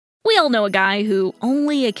We all know a guy who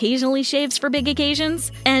only occasionally shaves for big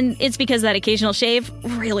occasions, and it's because that occasional shave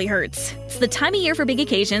really hurts. It's the time of year for big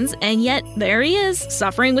occasions, and yet there he is,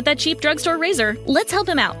 suffering with that cheap drugstore razor. Let's help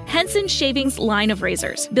him out. Henson Shaving's line of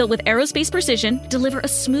razors, built with aerospace precision, deliver a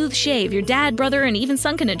smooth shave your dad, brother, and even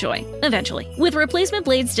son can enjoy, eventually. With replacement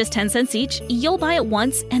blades just 10 cents each, you'll buy it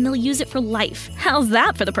once, and they'll use it for life. How's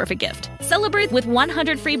that for the perfect gift? Celebrate with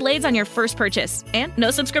 100 free blades on your first purchase, and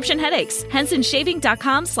no subscription headaches.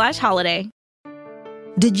 HensonShaving.com/holiday.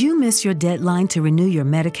 Did you miss your deadline to renew your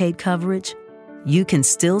Medicaid coverage? You can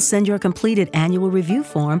still send your completed annual review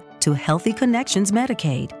form to Healthy Connections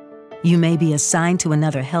Medicaid. You may be assigned to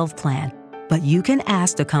another health plan, but you can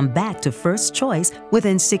ask to come back to First Choice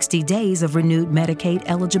within 60 days of renewed Medicaid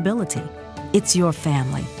eligibility. It's your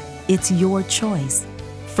family. It's your choice.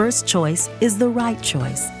 First Choice is the right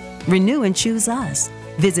choice. Renew and choose us.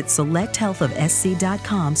 Visit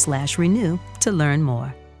selecthealthofsc.com/renew to learn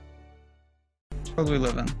more. Where do we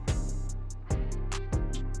live in?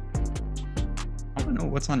 I don't know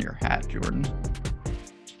what's on your hat, Jordan.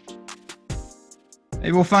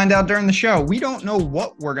 Maybe we'll find out during the show. We don't know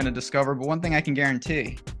what we're going to discover, but one thing I can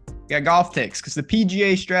guarantee, we got golf takes because the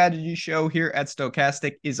PGA strategy show here at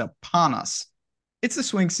Stochastic is upon us. It's the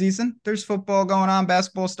swing season. There's football going on.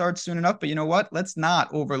 Basketball starts soon enough, but you know what? Let's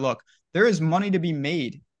not overlook. There is money to be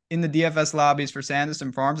made in the DFS lobbies for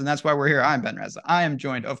Sanderson Farms, and that's why we're here. I'm Ben Reza. I am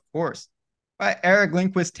joined, of course, by Eric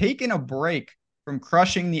Lindquist, taking a break from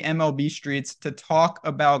crushing the MLB streets to talk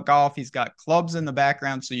about golf. He's got clubs in the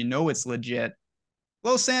background, so you know it's legit.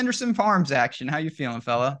 Little Sanderson Farms action. How you feeling,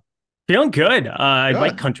 fella? Feeling good. I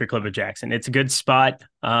like Country Club of Jackson. It's a good spot.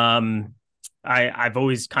 I've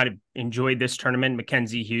always kind of enjoyed this tournament.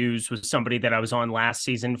 Mackenzie Hughes was somebody that I was on last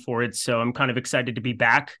season for it, so I'm kind of excited to be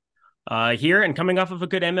back here and coming off of a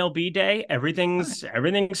good MLB day. Everything's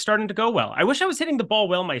starting to go well. I wish I was hitting the ball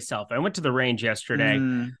well myself. I went to the range yesterday.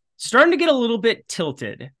 Starting to get a little bit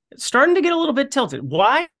tilted.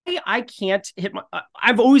 Why I can't hit my...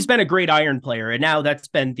 I've always been a great iron player, and now that's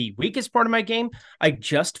been the weakest part of my game. I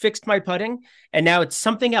just fixed my putting, and now it's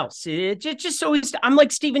something else. It just always... I'm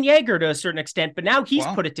like Steven Yeager to a certain extent, but now he's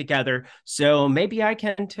put it together, so maybe I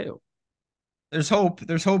can too. There's hope.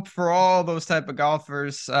 There's hope for all those type of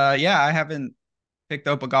golfers. Yeah, I haven't picked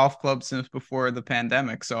up a golf club since before the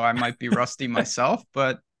pandemic, so I might be rusty myself,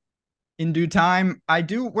 but in due time, I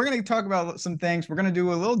do. We're going to talk about some things. We're going to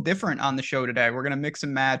do a little different on the show today. We're going to mix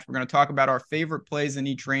and match. We're going to talk about our favorite plays in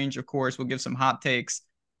each range, of course. We'll give some hot takes.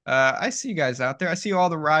 I see you guys out there. I see all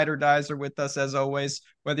the ride or dies are with us, as always.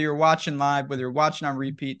 Whether you're watching live, whether you're watching on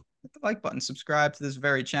repeat, hit the like button, subscribe to this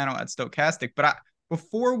very channel at Stochastic. But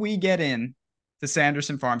before we get in to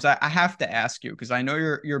Sanderson Farms, I have to ask you, because I know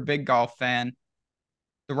you're a big golf fan.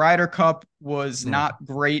 The Ryder Cup was not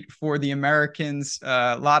great for the Americans.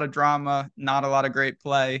 A lot of drama, not a lot of great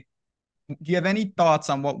play. Do you have any thoughts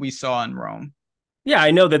on what we saw in Rome? Yeah,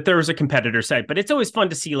 I know that there was a competitor site, but it's always fun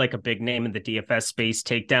to see like a big name in the DFS space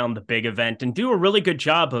take down the big event and do a really good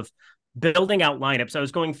job of building out lineups. I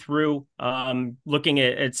was going through, looking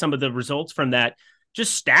at some of the results from that.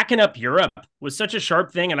 Just stacking up Europe was such a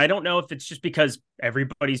sharp thing. And I don't know if it's just because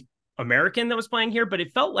everybody's American that was playing here, but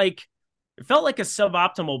it felt like a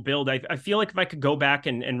suboptimal build. I feel like if I could go back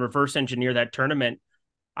and reverse engineer that tournament,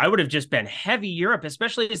 I would have just been heavy Europe,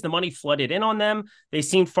 especially as the money flooded in on them. They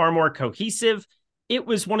seemed far more cohesive. It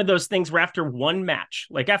was one of those things where after one match,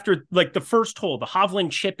 after the first hole, the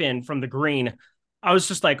Hovland chip in from the green, I was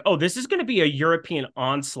just like, oh, this is going to be a European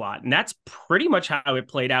onslaught. And that's pretty much how it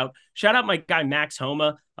played out. Shout out my guy, Max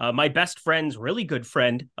Homa, my best friend's really good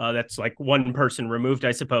friend. That's like one person removed,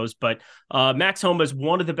 I suppose. But Max Homa is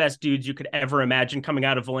one of the best dudes you could ever imagine coming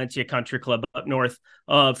out of Valencia Country Club up north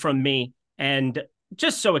from me. And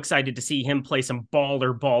just so excited to see him play some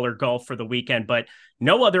baller golf for the weekend. But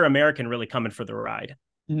no other American really coming for the ride.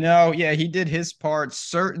 No, yeah, he did his part.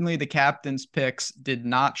 Certainly the captain's picks did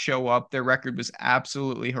not show up. Their record was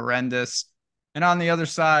absolutely horrendous. And on the other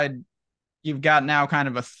side, you've got now kind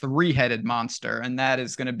of a three-headed monster, and that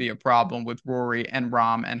is going to be a problem with Rory and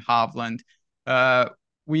Rahm and Hovland.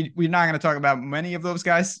 We're not going to talk about many of those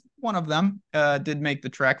guys. One of them did make the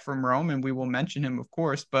trek from Rome, and we will mention him, of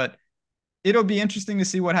course, but it'll be interesting to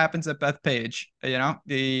see what happens at Bethpage. You know,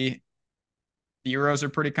 the Euros are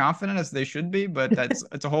pretty confident, as they should be, but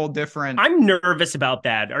it's a whole different... I'm nervous about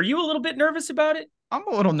that. Are you a little bit nervous about it? I'm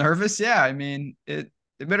a little nervous, yeah. I mean, they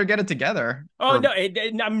better get it together. Oh, no,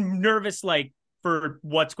 I'm nervous, for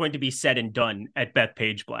what's going to be said and done at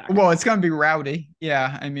Bethpage Black. Well, it's going to be rowdy.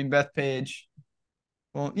 Yeah, I mean, Bethpage,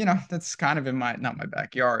 well, you know, that's kind of in not my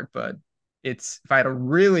backyard, but if I had a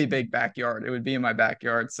really big backyard, it would be in my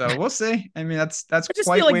backyard. So we'll see. I mean, that's I just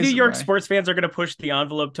quite feel like New ways York away. sports fans are going to push the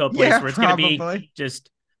envelope to a place Yeah, where it's going to be probably. just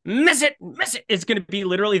miss it, miss it. It's going to be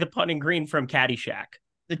literally the putting green from Caddyshack.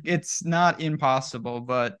 It's not impossible,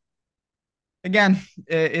 but again,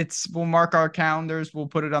 we'll mark our calendars. We'll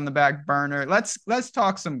put it on the back burner. Let's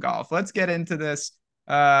talk some golf. Let's get into this.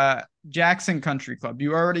 Jackson Country Club.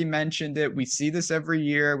 You already mentioned it. We see this every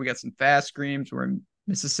year. We got some fast greens. We're in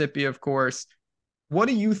Mississippi, of course. What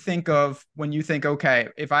do you think of when you think, okay,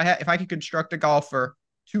 if I could construct a golfer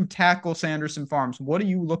to tackle Sanderson Farms, what do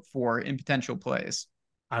you look for in potential plays?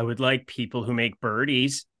 I would like people who make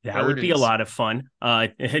birdies. That would be a Birdies. lot of fun.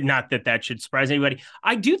 Not that should surprise anybody.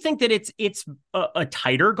 I do think that it's a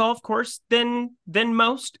tighter golf course than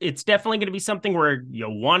most. It's definitely going to be something where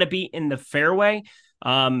you'll want to be in the fairway.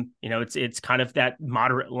 It's kind of that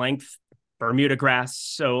moderate length Bermuda grass,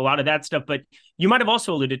 so a lot of that stuff. But you might have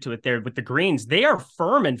also alluded to it there with the greens. They are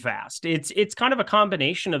firm and fast. It's kind of a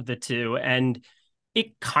combination of the two, and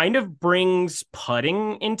it kind of brings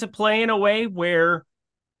putting into play in a way where,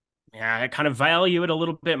 yeah, I kind of value it a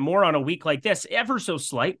little bit more on a week like this, ever so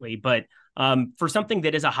slightly. But for something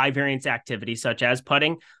that is a high variance activity such as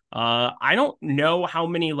putting, I don't know how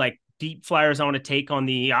many like deep flyers I want to take on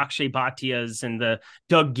the Akshay Bhatias and the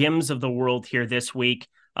Doug Gims of the world here this week,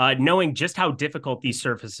 knowing just how difficult these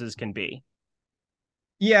surfaces can be.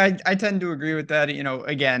 Yeah, I tend to agree with that.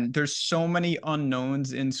 Again, there's so many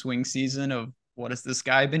unknowns in swing season of what has this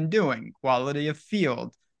guy been doing, quality of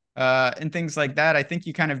field, and things like that. I think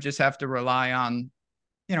you kind of just have to rely on,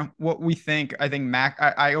 what we think. I think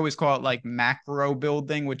I always call it like macro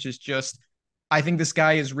building, which is just, I think this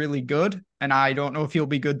guy is really good, and I don't know if he'll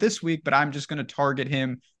be good this week, but I'm just going to target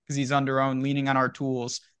him because he's under-owned, leaning on our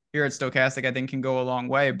tools here at Stochastic. I think can go a long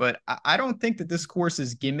way, but I don't think that this course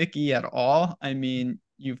is gimmicky at all. I mean,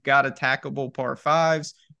 you've got attackable par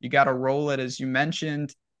fives. You got to roll it, as you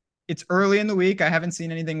mentioned. It's early in the week. I haven't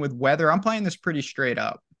seen anything with weather. I'm playing this pretty straight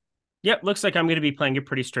up. Yep, looks like I'm going to be playing it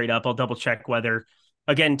pretty straight up. I'll double check weather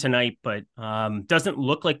again tonight, but doesn't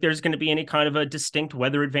look like there's going to be any kind of a distinct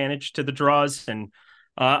weather advantage to the draws. And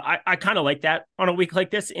I kind of like that on a week like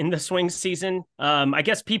this in the swing season. I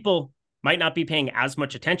guess people might not be paying as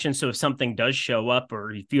much attention. So if something does show up,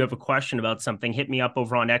 or if you have a question about something, hit me up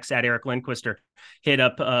over on X at Eric Lindquist, or hit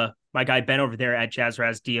up my guy Ben over there at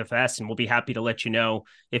Jazzraz DFS, and we'll be happy to let you know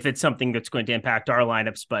if it's something that's going to impact our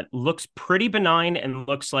lineups. But looks pretty benign, and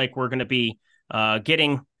looks like we're going to be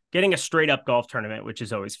getting a straight up golf tournament, which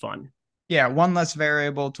is always fun. Yeah, one less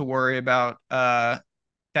variable to worry about. That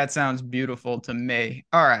sounds beautiful to me.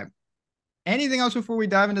 All right. Anything else before we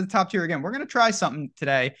dive into the top tier? Again, we're going to try something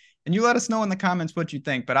today, and you let us know in the comments what you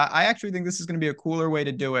think. But I actually think this is going to be a cooler way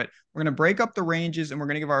to do it. We're going to break up the ranges, and we're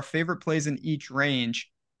going to give our favorite plays in each range.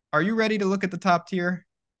 Are you ready to look at the top tier?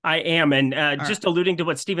 I am. And just alluding to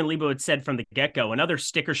what Stephen Lebo had said from the get-go, another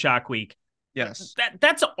sticker shock week. Yes.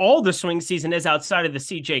 That's all the swing season is outside of the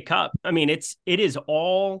CJ Cup. I mean, it is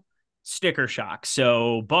all sticker shock.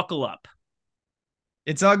 So buckle up.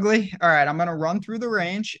 It's ugly. All right, I'm going to run through the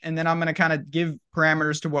range, and then I'm going to kind of give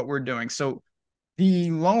parameters to what we're doing. So the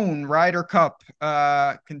lone Ryder Cup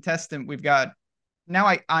contestant we've got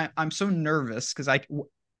now, I'm so nervous because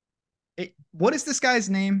what is this guy's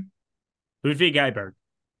name? Ludwig Eiberg.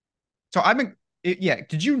 So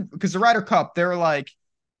did you, because the Ryder Cup, they're like,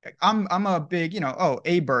 I'm a big,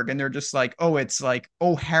 Aberg, and they're just like, oh, it's like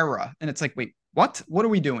O'Hara. And it's like, wait, what are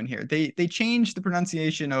we doing here? They changed the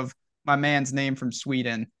pronunciation of my man's name from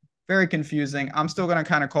Sweden. Very confusing. I'm still going to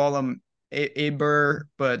kind of call him Aber,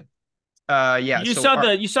 but yeah. You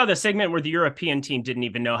saw the segment where the European team didn't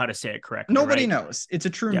even know how to say it correctly. Nobody right? knows. It's a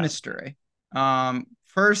true mystery.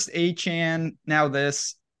 First Achan, now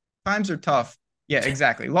this. Times are tough. Yeah,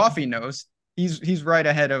 exactly. Laffy knows. He's right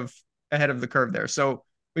ahead of the curve there. So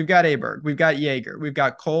we've got Aberg, we've got Jaeger, we've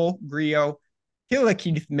got Cole, Griot, Hilla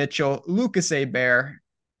Keith Mitchell, Lucas Hebert.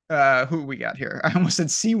 Who we got here? I almost said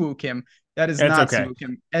Siwoo Kim. That is not okay. Siwoo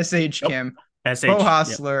Kim. SH Kim, Bo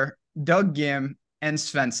Hostler, Doug Gim, and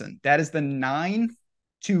Svensson. That is the 9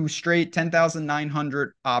 to straight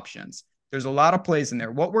 10,900 options. There's a lot of plays in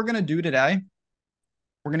there. What we're going to do today,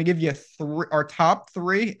 we're going to give you our top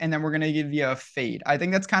three, and then we're going to give you a fade. I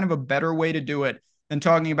think that's kind of a better way to do it than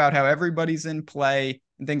talking about how everybody's in play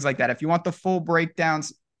and things like that. If you want the full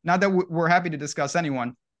breakdowns, not that we're happy to discuss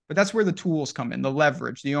anyone, but that's where the tools come in, the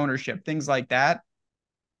leverage, the ownership, things like that.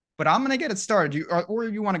 But I'm going to get it started. Or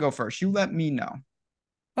you want to go first? You let me know.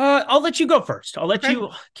 I'll let you go first. I'll let you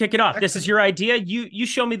kick it off. Excellent. This is your idea. You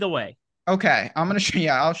show me the way. Okay, I'm going to show you.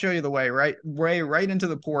 Yeah, I'll show you the way, right into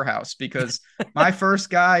the poorhouse, because my first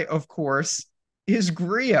guy, of course, is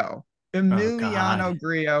Griot. Oh God. Emiliano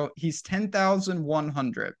Grillo, he's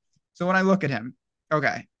 10,100. So when I look at him,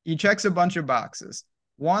 okay, he checks a bunch of boxes.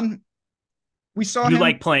 One, we saw You him.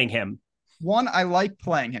 like playing him. One, I like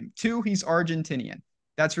playing him. Two, he's Argentinian.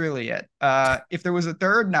 That's really it. If there was a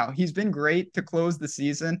third, no, he's been great to close the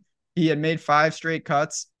season. He had made 5 straight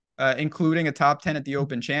cuts, including a top 10 at the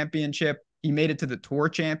Open Championship. He made it to the Tour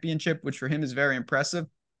Championship, which for him is very impressive.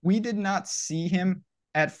 We did not see him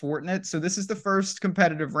at Fortinet, so this is the first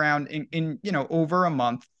competitive round in over a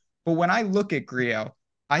month. But when I look at Grillo,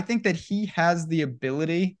 I think that he has the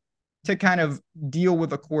ability to kind of deal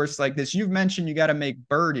with a course like this. You've mentioned you got to make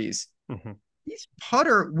birdies. Mm-hmm. His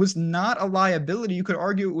putter was not a liability. You could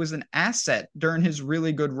argue it was an asset during his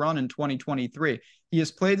really good run in 2023. He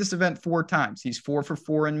has played this event 4 times. He's 4 for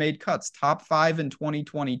 4 and made cuts, top 5 in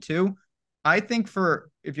 2022. I think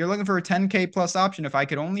if you're looking for a 10K plus option, if I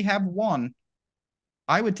could only have one,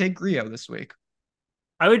 I would take Grillo this week.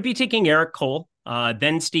 I would be taking Eric Cole,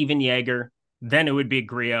 then Steven Yeager, then it would be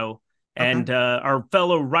Grillo. And our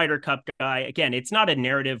fellow Ryder Cup guy, again, it's not a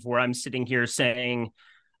narrative where I'm sitting here saying,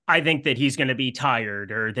 I think that he's going to be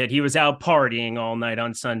tired or that he was out partying all night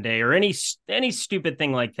on Sunday or any stupid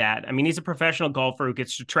thing like that. I mean, he's a professional golfer who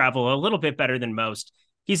gets to travel a little bit better than most.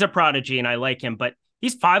 He's a prodigy and I like him, but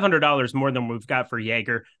he's $500 more than we've got for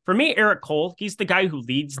Yeager. For me, Eric Cole, he's the guy who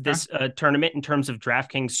leads this tournament in terms of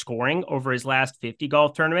DraftKings scoring over his last 50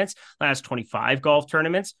 golf tournaments, last 25 golf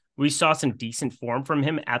tournaments. We saw some decent form from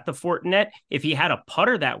him at the Fortinet. If he had a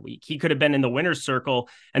putter that week, he could have been in the winner's circle.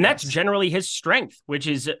 And that's generally his strength, which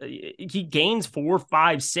is he gains 4,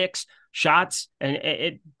 5, 6 shots and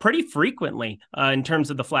it pretty frequently in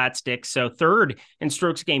terms of the flat stick. So third in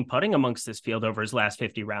strokes gained putting amongst this field over his last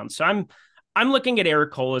 50 rounds. So I'm looking at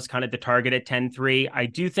Eric Cole as kind of the target at 10-3. I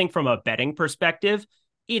do think from a betting perspective,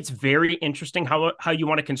 it's very interesting how you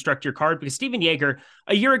want to construct your card because Steven Yeager,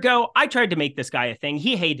 a year ago, I tried to make this guy a thing.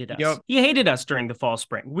 He hated us. Yep. He hated us during the fall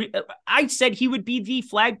spring. I said he would be the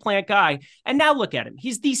flag plant guy. And now look at him.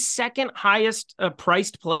 He's the second highest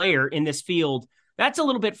priced player in this field. That's a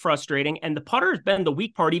little bit frustrating. And the putter has been the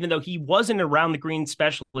weak part, even though he wasn't around the green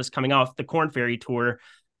specialist coming off the Korn Ferry Tour.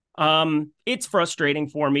 It's frustrating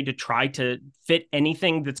for me to try to fit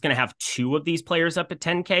anything that's going to have 2 of these players up at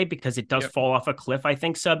 10K because it does fall off a cliff, I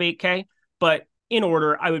think, sub 8K. But in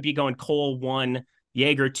order, I would be going Cole 1,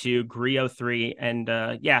 Yeager 2, Grillo 3, and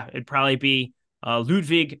it'd probably be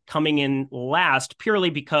Ludwig coming in last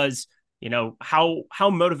purely because, how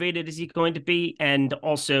motivated is he going to be? And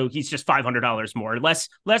also he's just $500 more, less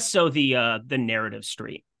so the narrative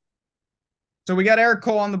street. So we got Eric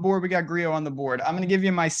Cole on the board. We got Grillo on the board. I'm going to give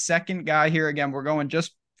you my second guy here. Again, we're going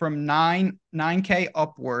just from 9K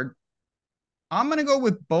upward. I'm going to go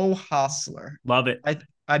with Beau Hossler. Love it.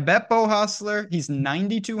 I bet Beau Hossler. He's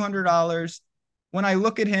 $9,200. When I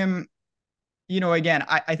look at him, again,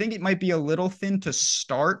 I think it might be a little thin to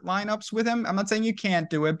start lineups with him. I'm not saying you can't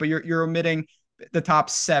do it, but you're omitting the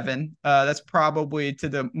top 7. That's probably to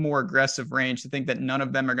the more aggressive range to think that none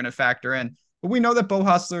of them are going to factor in. But we know that Beau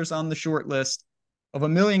Hossler is on the short list of a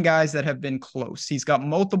million guys that have been close. He's got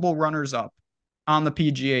multiple runners up on the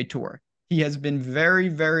PGA Tour. He has been very,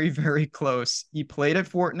 very, very close. He played at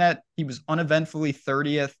Fortinet. He was uneventfully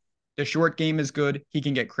 30th. The short game is good. He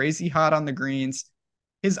can get crazy hot on the greens.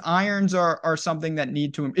 His irons are something that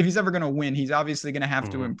need to, if he's ever going to win, he's obviously going to have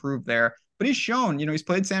to improve there. But he's shown, he's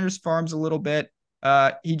played Sanderson Farms a little bit.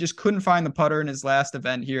 He just couldn't find the putter in his last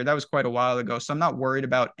event here. That was quite a while ago. So I'm not worried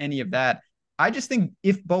about any of that. I just think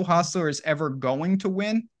if Beau Hossler is ever going to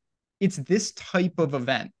win, it's this type of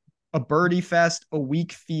event. A birdie fest, a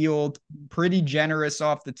weak field, pretty generous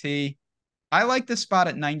off the tee. I like this spot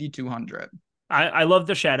at 9,200. I love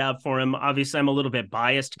the shout out for him. Obviously, I'm a little bit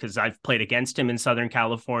biased because I've played against him in Southern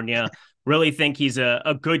California. Really think he's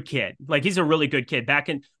a good kid. Like, he's a really good kid.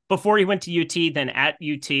 Before he went to UT, then at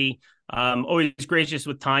UT. Always gracious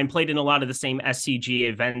with time, played in a lot of the same SCG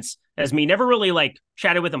events as me. Never really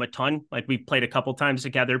chatted with him a ton. We played a couple times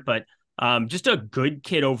together, but just a good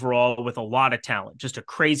kid overall with a lot of talent, just a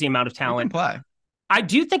crazy amount of talent. I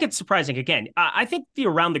do think it's surprising. Again, I think the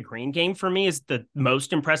around the green game for me is the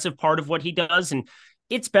most impressive part of what he does. And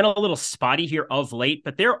it's been a little spotty here of late,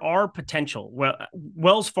 but there are potential. Well,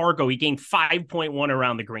 Wells Fargo, he gained 5.1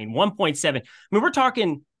 around the green, 1.7. I mean, we're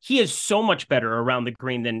talking, he is so much better around the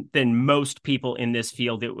green than most people in this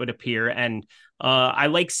field, it would appear. And I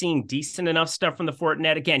like seeing decent enough stuff from the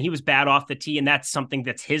Fortinet. Again, he was bad off the tee, and that's something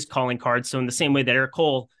that's his calling card. So in the same way that Eric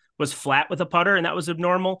Cole was flat with a putter, and that was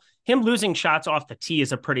abnormal, him losing shots off the tee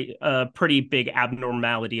is a pretty big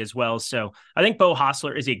abnormality as well. So I think Beau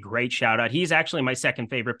Hossler is a great shout out. He's actually my second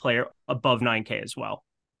favorite player above 9K as well.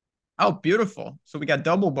 Oh, beautiful. So we got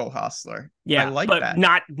double Bo Hostler. I Yeah, like but that.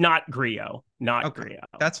 not Griot, not Okay,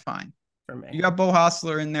 Griot that's fine. for me. You got Bo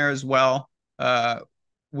Hostler in there as well.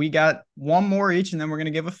 We got one more each, and then we're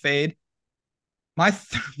gonna give a fade. My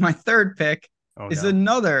third pick Oh is no.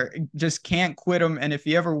 another just can't quit him, and if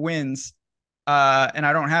he ever wins, and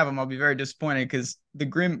I don't have him, I'll be very disappointed because the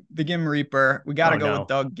Gim Reaper, we got to Oh go with no.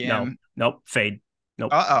 Doug No. Gim. Nope. Fade.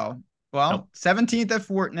 Nope. Uh-oh. Nope. Well, 17th at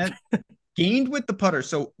Fortinet, gained with the putter.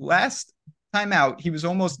 So last time out, he was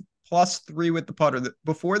almost +3 with the putter.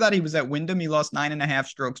 Before that, he was at Wyndham. He lost 9.5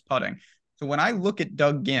 strokes putting. So when I look at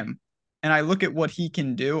Doug Gim and I look at what he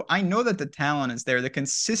can do, I know that the talent is there. The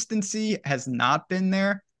consistency has not been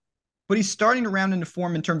there, but he's starting to round into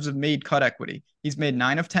form in terms of made cut equity. He's made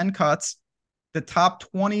 9 of 10 cuts. The top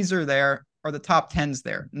 20s are there. Are the top 10s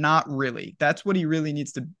there? Not really. That's what he really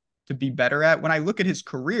needs to be better at. When I look at his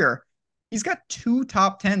career, he's got 2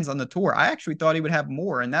 top 10s on the tour. I actually thought he would have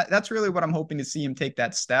more, and that's really what I'm hoping to see him take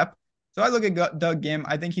that step. So I look at Doug Gim.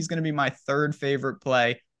 I think he's going to be my third favorite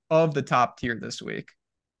play of the top tier this week.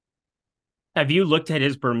 Have you looked at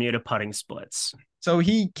his Bermuda putting splits? So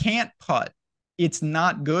he can't putt. It's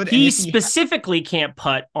not good. He specifically can't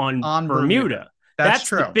putt on Bermuda. That's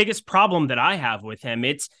true. The biggest problem that I have with him.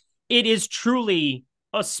 It is truly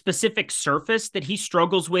a specific surface that he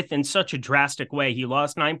struggles with in such a drastic way. He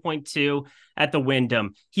lost 9.2 at the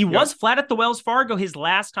Wyndham. He was flat at the Wells Fargo his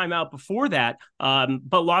last time out before that,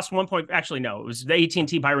 but lost 1 point. Actually, no, it was the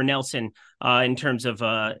AT&T Byron Nelson in terms of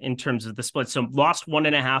the split. So lost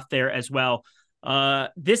 1.5 there as well.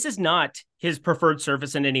 This is not his preferred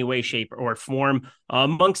surface in any way, shape, or form.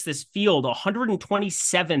 Amongst this field,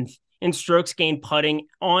 127th in strokes gained putting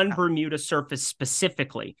on Bermuda surface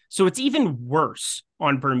specifically. So it's even worse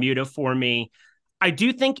on Bermuda for me. I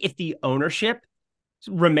do think if the ownership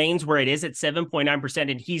remains where it is at 7.9%,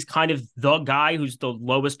 and he's kind of the guy who's the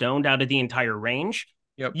lowest owned out of the entire range,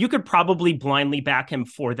 you could probably blindly back him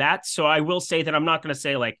for that. So I will say that I'm not going to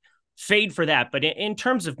say like fade for that. But in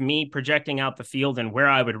terms of me projecting out the field and where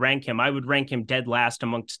I would rank him dead last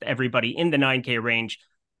amongst everybody in the 9K range.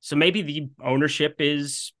 So maybe the ownership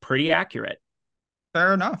is pretty accurate.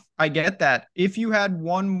 Fair enough. I get that. If you had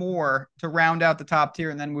one more to round out the top tier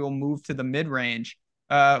and then we'll move to the mid-range,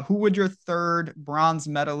 who would your third bronze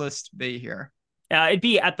medalist be here? It'd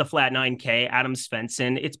be at the flat 9K, Adam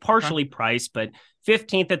Svensson. It's partially priced, but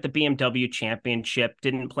 15th at the BMW Championship.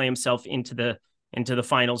 Didn't play himself into the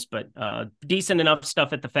finals, but decent enough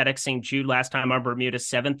stuff at the FedEx St. Jude last time on Bermuda,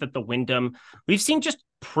 7th at the Wyndham. We've seen just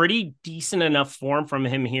pretty decent enough form from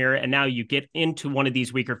him here, and now you get into one of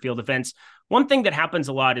these weaker field events. One thing that happens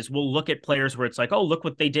a lot is we'll look at players where it's like, oh, look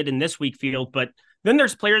what they did in this weak field, but then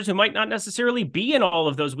there's players who might not necessarily be in all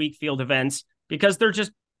of those weak field events because they're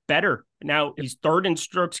just better. Now he's third in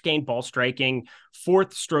strokes gained ball striking,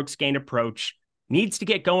 fourth strokes gained approach. Needs to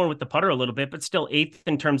get going with the putter a little bit, but still 8th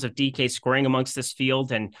in terms of DK scoring amongst this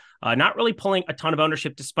field, and not really pulling a ton of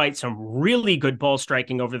ownership despite some really good ball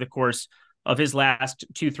striking over the course of his last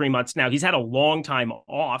 2-3 months. Now he's had a long time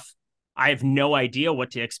off. I have no idea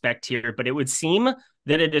what to expect here, but it would seem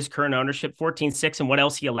that at his current ownership, 14.6, and what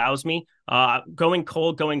else he allows me, going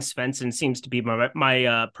Cole, going Svensson seems to be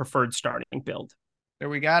my preferred starting build. There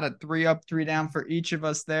we got it. 3 up, 3 down for each of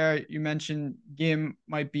us there. You mentioned Gim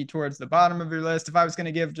might be towards the bottom of your list. If I was going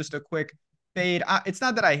to give just a quick fade, it's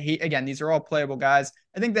not that I hate, again, these are all playable guys.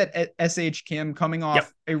 I think that SH Kim coming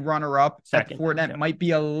off a runner-up at Fortinet might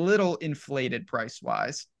be a little inflated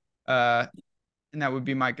price-wise. And that would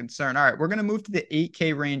be my concern. All right, we're going to move to the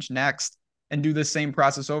 8K range next and do the same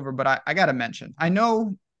process over. But I got to mention, I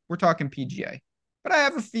know we're talking PGA, but I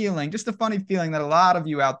have a feeling, just a funny feeling that a lot of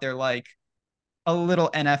you out there like a little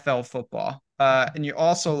NFL football. And you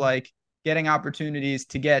also like getting opportunities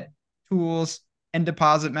to get tools and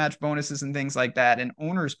deposit match bonuses and things like that. And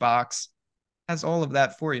Owner's Box has all of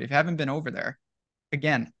that for you. If you haven't been over there,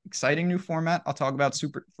 again, exciting new format. I'll talk about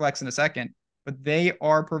Super Flex in a second, but they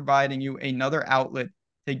are providing you another outlet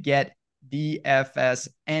to get DFS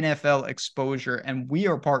NFL exposure. And we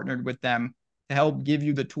are partnered with them to help give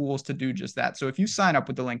you the tools to do just that. So if you sign up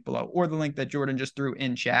with the link below or the link that Jordan just threw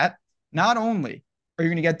in chat, not only are you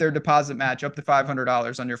going to get their deposit match up to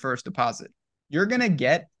 $500 on your first deposit, you're going to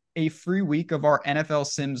get a free week of our NFL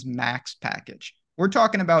Sims Max package. We're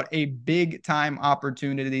talking about a big time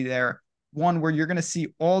opportunity there, one where you're going to see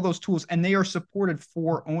all those tools, and they are supported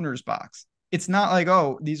for Owner's Box. It's not like,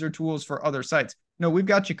 oh, these are tools for other sites. No, we've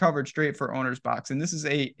got you covered straight for Owner's Box. And this is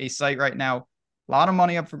a site right now, a lot of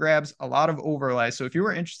money up for grabs, a lot of overlay. So if you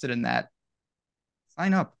were interested in that,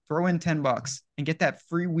 sign up, throw in $10 and get that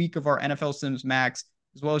free week of our NFL Sims Max,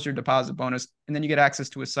 as well as your deposit bonus. And then you get access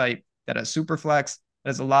to a site that has Superflex,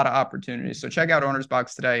 There's a lot of opportunities. So check out Owner's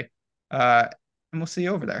Box today, and we'll see you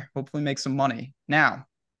over there. Hopefully make some money. Now,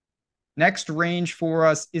 next range for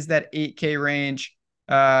us is that 8K range.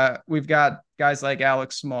 We've got guys like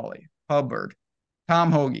Alex Smalley, Hubbard,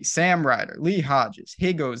 Tom Hoagie, Sam Ryder, Lee Hodges,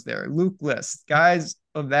 Higo's there, Luke List, guys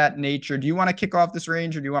of that nature. Do you want to kick off this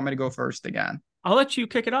range, or do you want me to go first again? I'll let you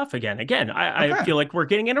kick it off again. I feel like we're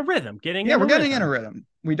getting in a rhythm. Getting in a rhythm.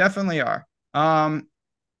 We definitely are. I'm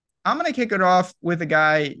going to kick it off with a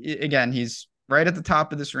guy, again, he's right at the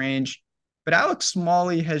top of this range, but Alex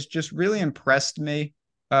Smalley has just really impressed me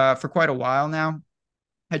for quite a while now.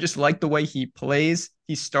 I just like the way he plays.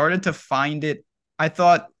 He started to find it, I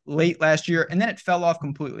thought, late last year, and then it fell off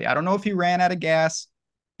completely. I don't know if he ran out of gas.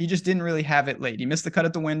 He just didn't really have it late. He missed the cut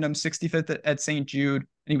at the Wyndham, 65th at St. Jude,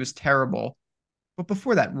 and he was terrible. But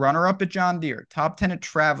before that, runner-up at John Deere, top 10 at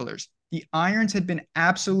Travelers. The irons had been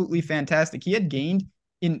absolutely fantastic. He had gained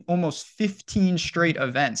in almost 15 straight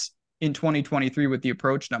events in 2023 with the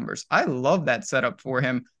approach numbers. I love that setup for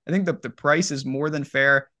him. I think the price is more than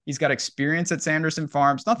fair. He's got experience at Sanderson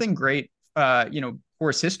Farms. Nothing great,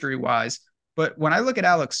 course history-wise. But when I look at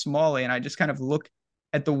Alex Smalley and I just kind of look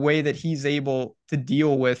at the way that he's able to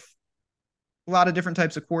deal with a lot of different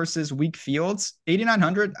types of courses, weak fields,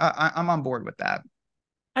 8,900, I'm on board with that.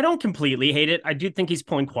 I don't completely hate it. I do think he's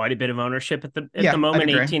pulling quite a bit of ownership at the moment,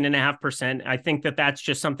 18.5%. I think that's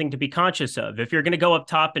just something to be conscious of. If you're going to go up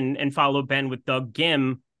top and follow Ben with Doug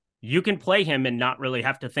Gim, you can play him and not really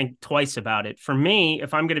have to think twice about it. For me,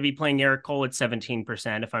 if I'm going to be playing Eric Cole at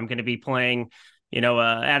 17%, if I'm going to be playing,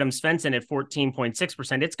 Adam Svensson at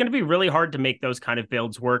 14.6%, it's going to be really hard to make those kind of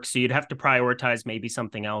builds work. So you'd have to prioritize maybe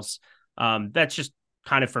something else. That's just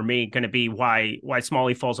kind of, for me, going to be why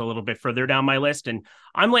Smalley falls a little bit further down my list. And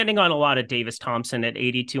I'm landing on a lot of Davis Thompson at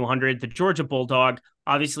 8,200. The Georgia Bulldog,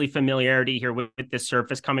 obviously familiarity here with this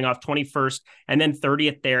surface, coming off 21st and then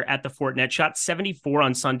 30th there at the Fortinet. Shot 74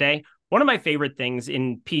 on Sunday. One of my favorite things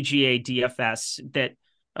in PGA DFS that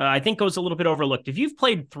I think goes a little bit overlooked. If you've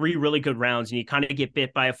played 3 really good rounds and you kind of get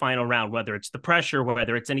bit by a final round, whether it's the pressure,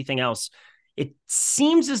 whether it's anything else, it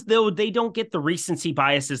seems as though they don't get the recency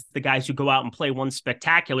biases, the guys who go out and play one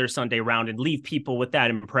spectacular Sunday round and leave people with that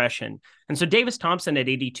impression. And so Davis Thompson at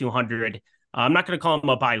 8,200, I'm not going to call him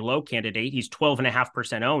a buy low candidate. He's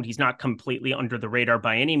 12.5% owned. He's not completely under the radar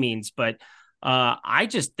by any means, but I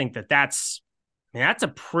just think that's a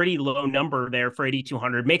pretty low number there for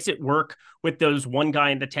 8,200. Makes it work with those one guy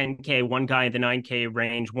in the 10K, one guy in the 9K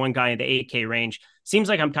range, one guy in the 8K range. Seems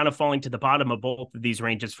like I'm kind of falling to the bottom of both of these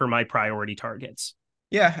ranges for my priority targets.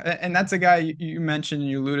 Yeah, and that's a guy you mentioned,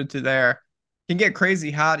 you alluded to there. He can get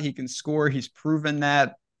crazy hot. He can score. He's proven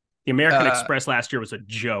that. The American Express last year was a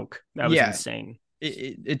joke. That was insane.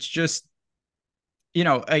 It's just,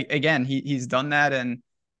 again, he's done that. And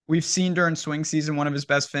we've seen during swing season, one of his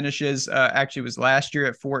best finishes actually was last year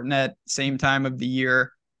at Fortinet, same time of the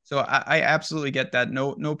year. So I absolutely get that.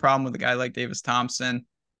 No problem with a guy like Davis Thompson.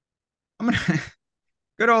 I'm going to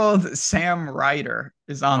good old Sam Ryder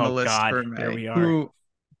is on the list for me. There we are.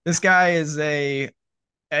 This guy is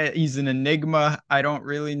he's an enigma. I don't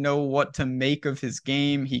really know what to make of his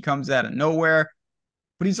game. He comes out of nowhere,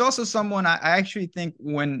 but he's also someone I actually think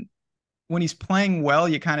when he's playing well,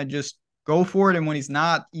 you kind of just go for it. And when he's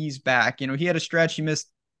not, ease back. He had a stretch. He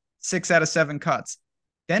missed 6 out of 7 cuts.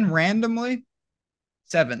 Then randomly,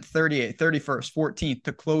 7th, 38th, 31st, 14th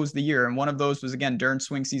to close the year. And one of those was, again, during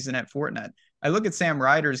swing season at Fortinet. I look at Sam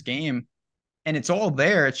Ryder's game, and it's all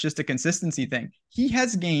there. It's just a consistency thing. He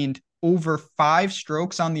has gained over 5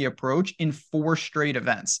 strokes on the approach in 4 straight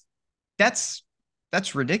events. That's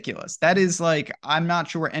ridiculous. That is like, I'm not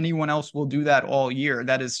sure anyone else will do that all year.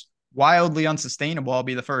 That is wildly unsustainable. I'll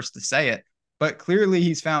be the first to say it. But clearly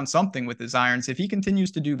he's found something with his irons. If he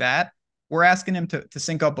continues to do that, we're asking him to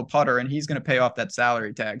sync up a putter, and he's going to pay off that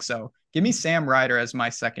salary tag. So give me Sam Ryder as my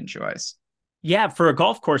second choice. Yeah, for a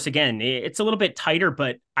golf course, again, it's a little bit tighter,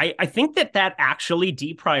 but I think that actually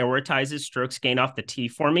deprioritizes strokes gained off the tee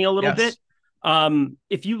for me a little bit.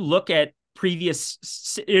 If you look at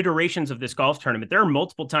previous iterations of this golf tournament, there are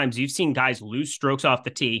multiple times you've seen guys lose strokes off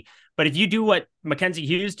the tee. But if you do what Mackenzie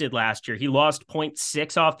Hughes did last year, he lost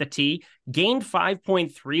 0.6 off the tee, gained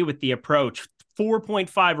 5.3 with the approach,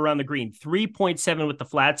 4.5 around the green, 3.7 with the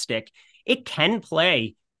flat stick. It can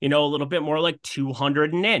play, a little bit more like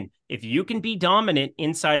 200 and in. If you can be dominant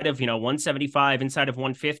inside of, 175, inside of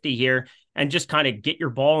 150 here, and just kind of get your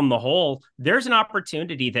ball in the hole, there's an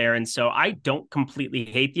opportunity there. And so I don't completely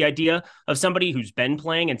hate the idea of somebody who's been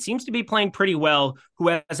playing and seems to be playing pretty well, who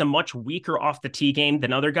has a much weaker off the tee game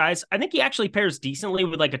than other guys. I think he actually pairs decently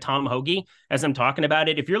with like a Tom Hoge as I'm talking about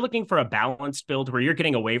it. If you're looking for a balanced build where you're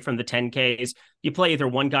getting away from the 10Ks, you play either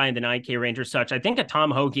one guy in the 9K range or such. I think a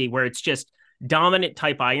Tom Hoge where it's just dominant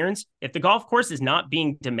type irons. If the golf course is not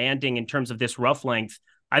being demanding in terms of this rough length,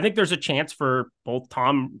 I think there's a chance for both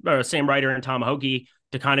Sam Ryder and Tom Hoge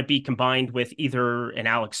to kind of be combined with either an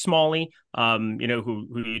Alex Smalley, who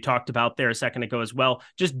you talked about there a second ago as well,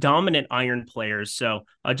 just dominant iron players. So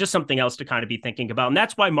just something else to kind of be thinking about. And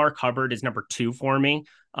that's why Mark Hubbard is number 2 for me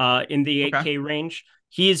in the 8K range.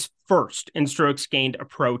 He is first in strokes gained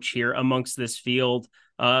approach here amongst this field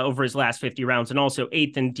over his last 50 rounds, and also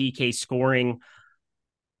 8th in DK scoring.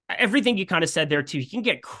 Everything you kind of said there too. He can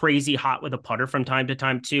get crazy hot with a putter from time to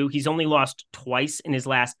time too. He's only lost twice in his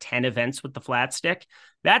last 10 events with the flat stick.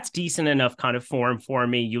 That's decent enough kind of form for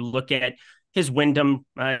me. You look at his Wyndham,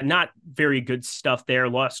 not very good stuff there,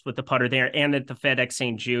 lost with the putter there, and at the FedEx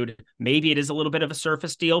St. Jude. Maybe it is a little bit of a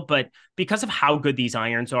surface deal, but because of how good these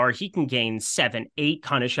irons are, he can gain 7, 8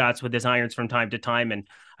 kind of shots with his irons from time to time. And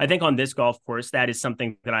I think on this golf course, that is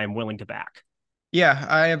something that I am willing to back. Yeah,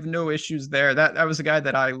 I have no issues there. That was a guy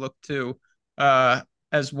that I looked to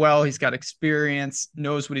as well. He's got experience,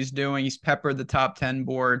 knows what he's doing. He's peppered the top 10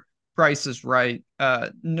 board. Price is right.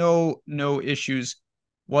 No issues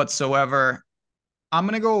whatsoever. I'm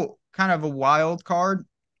going to go kind of a wild card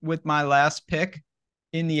with my last pick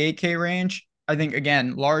in the 8K range. I think,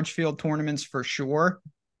 again, large field tournaments for sure.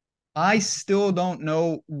 I still don't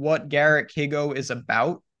know what Garrett Higo is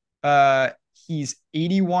about. He's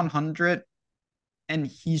 8,100. And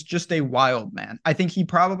he's just a wild man. I think he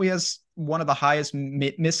probably has one of the highest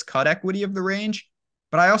missed cut equity of the range.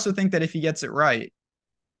 But I also think that if he gets it right,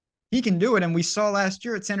 he can do it. And we saw last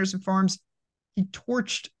year at Sanderson Farms, he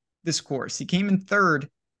torched this course. He came in 3rd,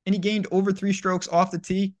 and he gained over 3 strokes off the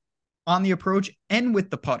tee on the approach and with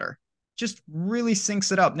the putter. Just really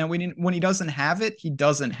syncs it up. Now, when he doesn't have it, he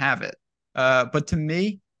doesn't have it. But to me,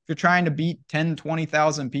 if you're trying to beat 10,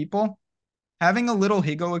 20,000 people, having a little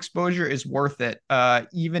Higo exposure is worth it,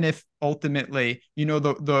 even if ultimately,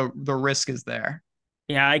 the risk is there.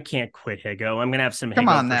 Yeah, I can't quit Higo. I'm going to have some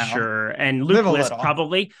Higo for sure. And Luke List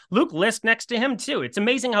probably. Luke List next to him too. It's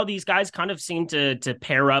amazing how these guys kind of seem to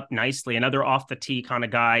pair up nicely. Another off the tee kind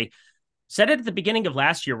of guy. Said it at the beginning of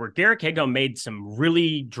last year where Garrett Higo made some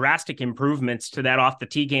really drastic improvements to that off the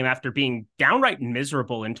tee game after being downright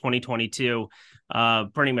miserable in 2022.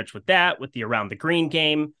 Pretty much with the around the green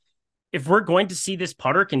game. If we're going to see this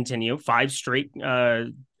putter continue 5 straight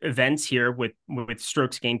events here with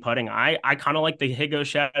strokes gained putting, I kind of like the Higo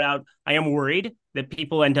shout out. I am worried that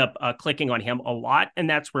people end up clicking on him a lot. And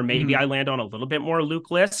that's where maybe I land on a little bit more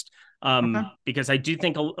Luke List because I do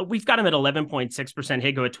think we've got him at 11.6%,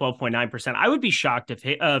 Higo at 12.9%. I would be shocked if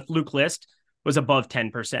Luke List was above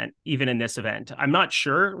 10%, even in this event. I'm not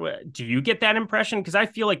sure. Do you get that impression? Because I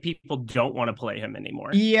feel like people don't want to play him anymore.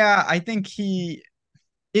 Yeah, I think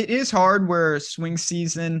it is hard where swing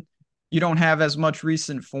season, you don't have as much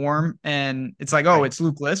recent form and it's like, it's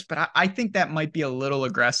Luke List, but I think that might be a little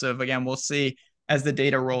aggressive. Again, we'll see as the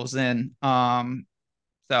data rolls in.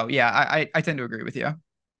 So yeah, I tend to agree with you.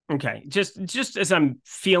 Okay. Just as I'm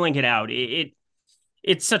feeling it out,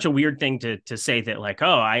 it's such a weird thing to say that like,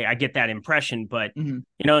 I get that impression, but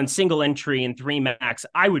in single entry and 3 max,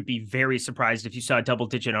 I would be very surprised if you saw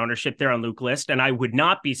double-digit ownership there on Luke List. And I would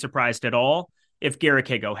not be surprised at all if Garrett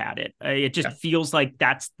Higo had it. It just feels like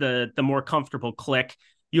that's the more comfortable click.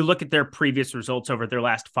 You look at their previous results over their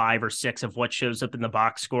last 5 or 6 of what shows up in the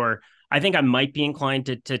box score. I think I might be inclined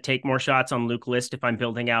to take more shots on Luke List if I'm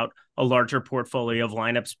building out a larger portfolio of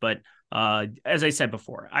lineups. But as I said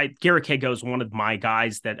before, Garrett Higo is one of my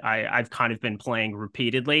guys that I've kind of been playing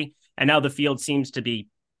repeatedly. And now the field seems to be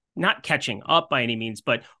not catching up by any means,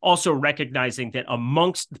 but also recognizing that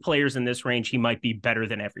amongst the players in this range, he might be better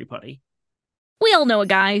than everybody. We all know a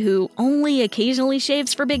guy who only occasionally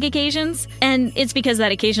shaves for big occasions, and it's because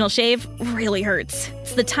that occasional shave really hurts.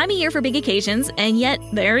 It's the time of year for big occasions, and yet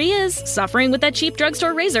there he is, suffering with that cheap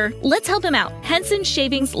drugstore razor. Let's help him out. Henson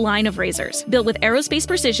Shaving's line of razors, built with aerospace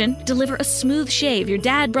precision, deliver a smooth shave your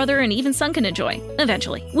dad, brother, and even son can enjoy,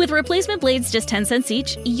 eventually. With replacement blades just 10 cents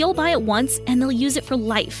each, you'll buy it once, and they'll use it for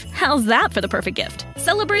life. How's that for the perfect gift?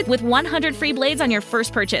 Celebrate with 100 free blades on your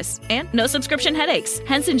first purchase, and no subscription headaches.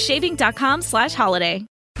 HensonShaving.com/holiday.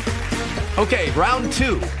 Okay, round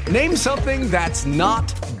 2. Name something that's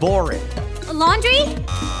not boring. A laundry?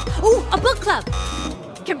 Ooh, a book club.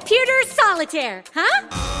 Computer solitaire, huh?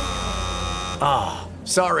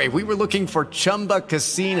 Sorry, we were looking for Chumba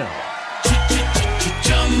Casino.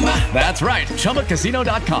 That's right.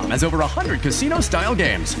 ChumbaCasino.com has over 100 casino-style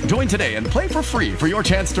games. Join today and play for free for your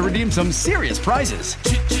chance to redeem some serious prizes.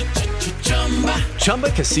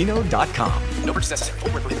 ChumbaCasino.com. No purchase necessary.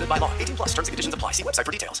 Void where prohibited by law. 18+ terms and conditions apply. See website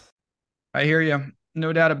for details. I hear you.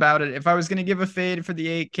 No doubt about it. If I was going to give a fade for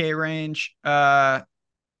the 8K range,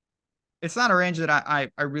 it's not a range that I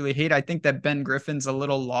really hate. I think that Ben Griffin's a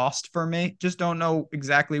little lost for me. Just don't know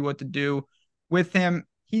exactly what to do with him.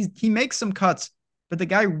 He makes some cuts, but the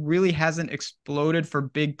guy really hasn't exploded for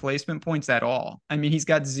big placement points at all. I mean, he's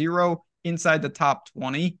got 0 inside the top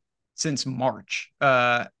 20 since March.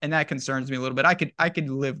 And that concerns me a little bit. I could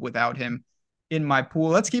live without him in my pool.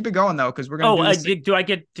 Let's keep it going though, because we're going to do I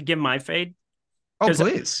get to give my fade? Oh,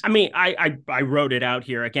 please. I mean, I wrote it out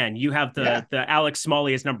here again. You have the Alex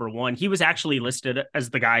Smalley as number 1. He was actually listed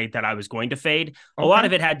as the guy that I was going to fade. Okay. A lot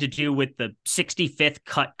of it had to do with the 65th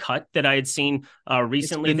cut that I had seen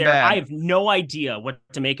recently there. Bad. I have no idea what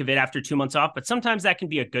to make of it after 2 months off, but sometimes that can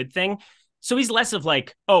be a good thing. So he's less of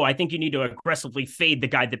like, oh, I think you need to aggressively fade the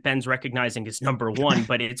guy that Ben's recognizing as number 1.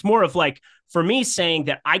 But it's more of like, for me, saying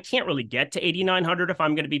that I can't really get to 8,900 if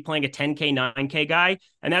I'm going to be playing a 10K, 9K guy.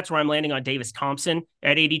 And that's where I'm landing on Davis Thompson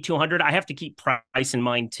at 8,200. I have to keep price in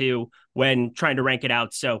mind, too, when trying to rank it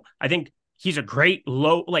out. So I think he's a great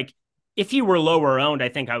low, like, if he were lower owned, I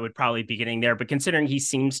think I would probably be getting there. But considering he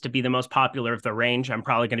seems to be the most popular of the range, I'm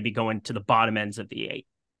probably going to be going to the bottom ends of the 8.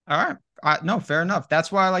 All right. No, fair enough.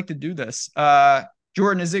 That's why I like to do this.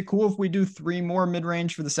 Jordan, is it cool if we do 3 more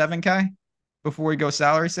mid-range for the 7K before we go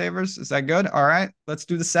salary savers? Is that good? All right. Let's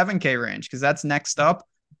do the 7K range because that's next up.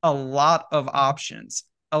 A lot of options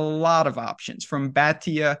from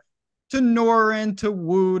Batia to Norin to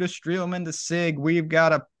Wu to Streelman to Sig.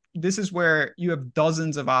 This is where you have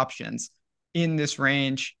dozens of options in this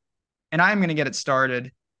range. And I'm going to get it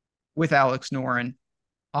started with Alex Norin,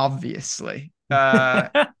 obviously.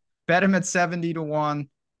 Bet him at 70-1.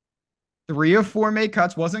 3 of 4 made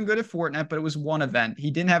cuts. Wasn't good at Fortinet, but it was one event.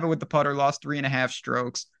 He didn't have it with the putter, lost 3.5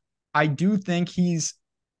 strokes. I do think he's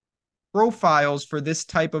profiles for this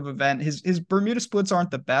type of event. His Bermuda splits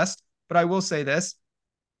aren't the best, but I will say this.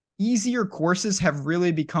 Easier courses have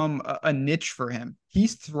really become a niche for him.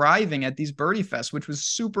 He's thriving at these birdie fests, which was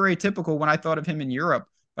super atypical when I thought of him in Europe.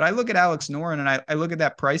 But I look at Alex Norin and I look at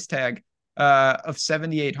that price tag of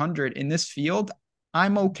 7,800 in this field.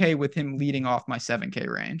 I'm okay with him leading off my 7K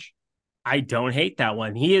range. I don't hate that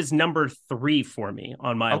one. He is number 3 for me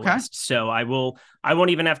on my list. So I won't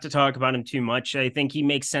even have to talk about him too much. I think he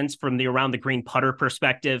makes sense from the around the green putter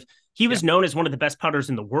perspective. He was known as one of the best putters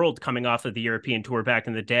in the world coming off of the European Tour back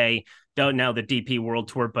in the day, now the DP World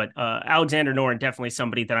Tour. But Alexander Norin, definitely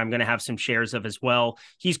somebody that I'm going to have some shares of as well.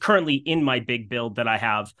 He's currently in my big build that I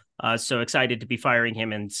have. So excited to be firing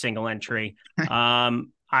him in single entry.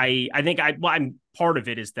 I think I'm part of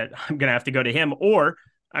it is that I'm going to have to go to him, or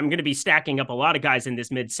I'm going to be stacking up a lot of guys in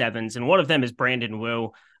this mid 7s. And one of them is Brandon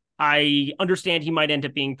Wu. I understand he might end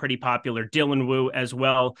up being pretty popular. Dylan Wu as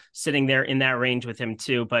well, sitting there in that range with him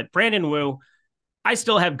too. But Brandon Wu, I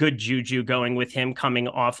still have good juju going with him coming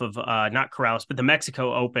off of not Corrales, but the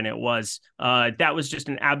Mexico Open. It was that was just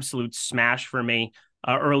an absolute smash for me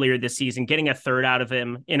earlier this season, getting a third out of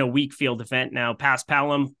him in a weak field event. Now past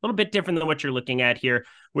Palom, a little bit different than what you're looking at here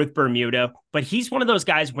with Bermuda, but he's one of those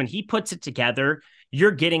guys, when he puts it together,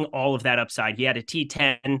 you're getting all of that upside. He had a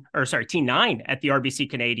T9 at the RBC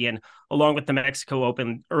Canadian, along with the Mexico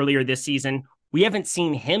Open earlier this season. We haven't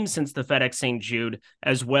seen him since the FedEx St. Jude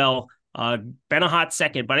as well. Been a hot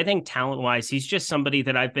second, but I think talent-wise, he's just somebody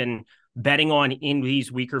that I've been betting on in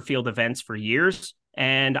these weaker field events for years,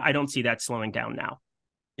 and I don't see that slowing down now.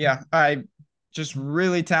 Yeah, just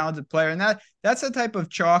really talented player. And that's the type of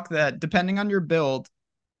chalk that, depending on your build,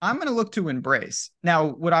 I'm going to look to embrace.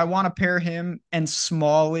 Now, would I want to pair him and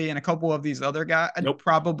Smalley and a couple of these other guys? Nope.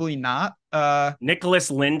 Probably not. Nicholas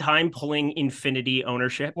Lindheim pulling Infinity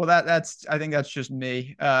ownership. Well, I think that's just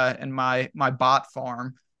me and my bot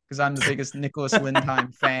farm, because I'm the biggest Nicholas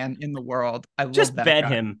Lindheim fan in the world. I love just that bet guy.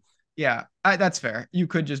 Him. Yeah, that's fair. You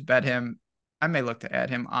could just bet him. I may look to add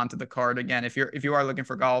him onto the card again. If you are looking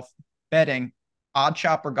for golf betting, Odd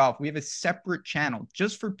Chopper Golf. We have a separate channel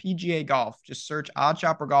just for PGA golf. Just search Odd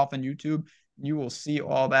Chopper Golf on YouTube. You will see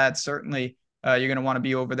all that. Certainly, you're going to want to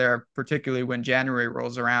be over there, particularly when January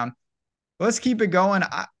rolls around. Let's keep it going.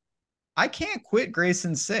 I can't quit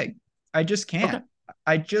Grayson Sig. I just can't. Okay.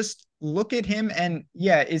 I just look at him and,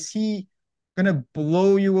 is he going to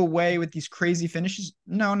blow you away with these crazy finishes?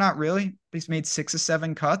 No, not really. He's made 6 of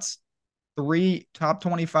 7 cuts. 3 top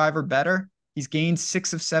 25 or better. He's gained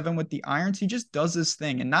 6 of 7 with the irons. He just does his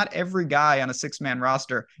thing. And not every guy on a 6-man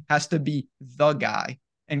roster has to be the guy.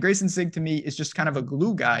 And Grayson Sigg, to me, is just kind of a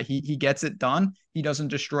glue guy. He gets it done. He doesn't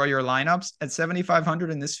destroy your lineups. At 7,500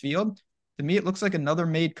 in this field, to me, it looks like another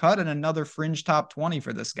made cut and another fringe top 20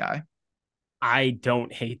 for this guy. I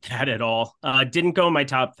don't hate that at all. Didn't go in my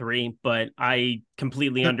top 3, but I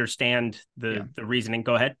completely understand the reasoning.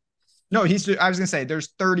 Go ahead. No, I was going to say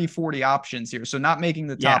there's 30, 40 options here. So not making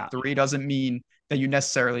the top 3 doesn't mean that you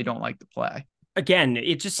necessarily don't like the play. Again,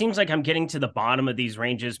 it just seems like I'm getting to the bottom of these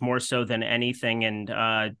ranges more so than anything.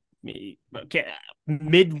 And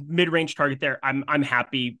mid-range target there. I'm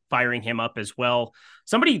happy firing him up as well.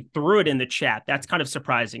 Somebody threw it in the chat. That's kind of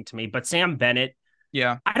surprising to me, but Sam Bennett,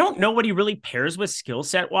 yeah, I don't know what he really pairs with skill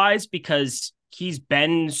set wise, because he's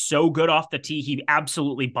been so good off the tee. He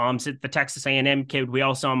absolutely bombs it. The Texas A&M kid, we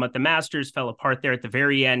all saw him at the Masters, fell apart there at the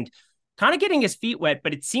very end, kind of getting his feet wet,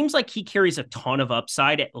 but it seems like he carries a ton of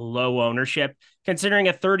upside at low ownership, considering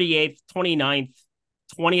a 38th, 29th,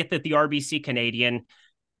 20th at the RBC Canadian.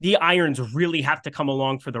 The irons really have to come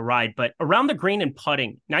along for the ride, but around the green and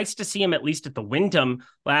putting, nice to see him at least at the Wyndham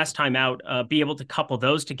last time out, be able to couple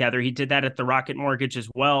those together. He did that at the Rocket Mortgage as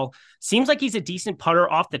well. Seems like he's a decent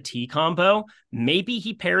putter off the tee combo. Maybe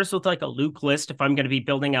he pairs with like a Luke List if I'm going to be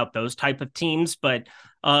building out those type of teams, but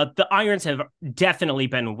the irons have definitely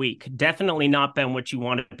been weak. Definitely not been what you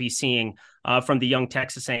want to be seeing from the young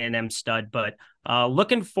Texas A&M stud, but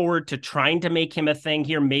looking forward to trying to make him a thing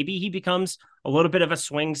here. Maybe he becomes a little bit of a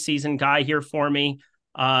swing season guy here for me.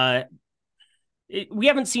 We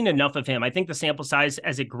haven't seen enough of him. I think the sample size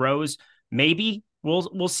as it grows, maybe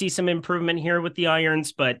we'll see some improvement here with the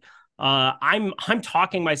irons, but I'm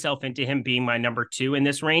talking myself into him being my number 2 in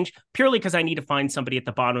this range, purely because I need to find somebody at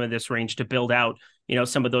the bottom of this range to build out,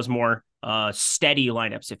 some of those more steady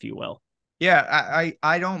lineups, if you will. Yeah,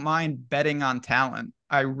 I don't mind betting on talent.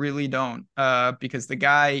 I really don't, because the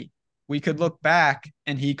guy, we could look back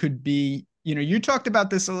and he could be, you talked about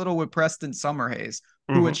this a little with Preston Summerhays,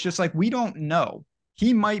 who it's just like, we don't know.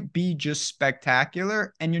 He might be just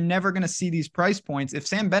spectacular, and you're never going to see these price points. If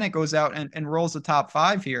Sam Bennett goes out and rolls the top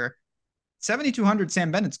 5 here, 7,200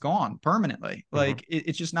 Sam Bennett's gone permanently. Like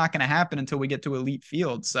it's just not going to happen until we get to elite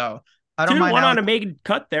field. So I don't mind 2-1 on a made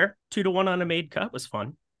cut there. 2-1 on a made cut was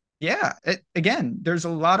fun. Yeah. Again, there's a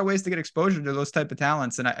lot of ways to get exposure to those type of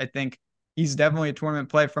talents. And I think he's definitely a tournament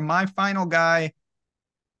play. For my final guy,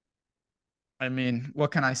 I mean,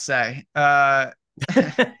 what can I say? The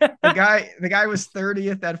guy was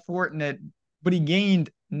 30th at Fortinet, but he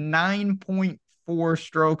gained 9.4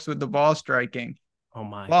 strokes with the ball striking. Oh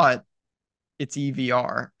my! But it's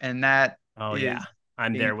EVR, and that. Oh yeah,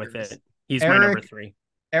 I'm dangerous. There with it. He's my number 3.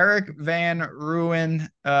 Eric Van Rooyen,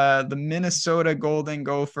 the Minnesota Golden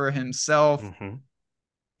Gopher himself.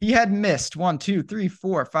 He had missed 1, 2, 3,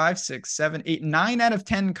 4, 5, 6, 7, 8, 9 out of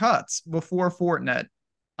 10 cuts before Fortinet.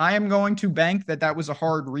 I am going to bank that was a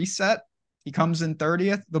hard reset. He comes in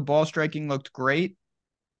 30th. The ball striking looked great.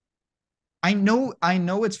 I know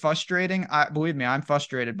it's frustrating. Believe me, I'm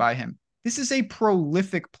frustrated by him. This is a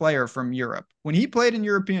prolific player from Europe. When he played in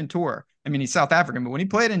European Tour, I mean, he's South African, but when he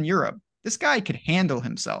played in Europe, this guy could handle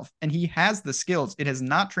himself, and he has the skills. It has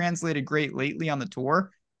not translated great lately on the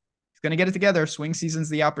tour. He's going to get it together. Swing season's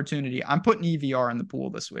the opportunity. I'm putting EVR in the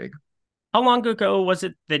pool this week. How long ago was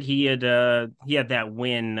it that he had that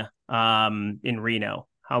win in Reno?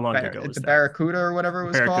 How long ago was the that? Barracuda or whatever it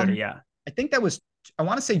was called? Yeah. I think that was, I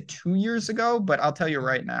want to say 2 years ago, but I'll tell you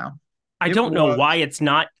right now. I don't know why it's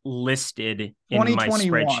not listed in my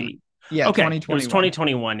spreadsheet. Yeah, okay. 2021. It was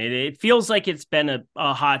 2021. It feels like it's been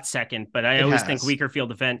a hot second, but I always think weaker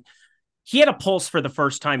field event. He had a pulse for the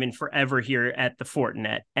first time in forever here at the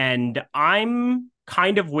Fortinet, and I'm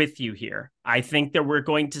kind of with you here. I think that we're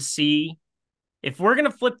going to see, if we're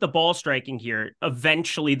going to flip the ball striking here,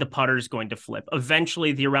 eventually the putter is going to flip.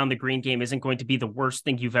 Eventually the around the green game isn't going to be the worst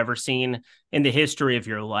thing you've ever seen in the history of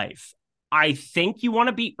your life. I think you want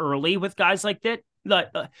to be early with guys like that.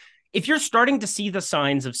 If you're starting to see the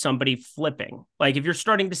signs of somebody flipping, like if you're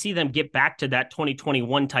starting to see them get back to that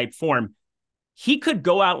 2021 type form, he could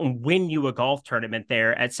go out and win you a golf tournament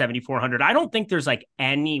there at 7,400. I don't think there's like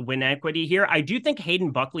any win equity here. I do think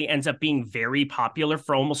Hayden Buckley ends up being very popular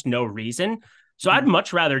for almost no reason. So I'd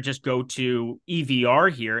much rather just go to EVR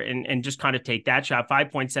here and just kind of take that shot.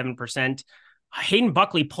 5.7%. Hayden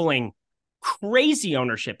Buckley pulling crazy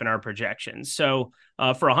ownership in our projections. So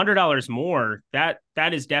for $100 more, that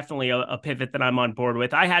is definitely a pivot that I'm on board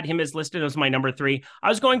with. I had him as listed as my number 3. I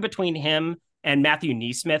was going between him and Matthew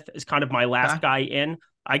Neesmith as kind of my last guy in.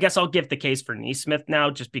 I guess I'll give the case for Neesmith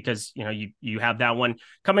now, just because, you have that one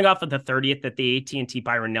coming off of the 30th at the AT&T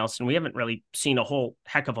Byron Nelson. We haven't really seen a whole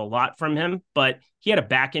heck of a lot from him, but he had a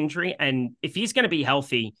back injury. And if he's going to be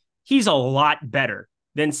healthy, he's a lot better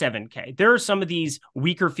than 7K. There are some of these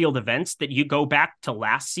weaker field events that you go back to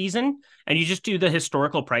last season and you just do the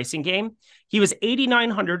historical pricing game. He was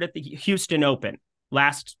 8,900 at the Houston Open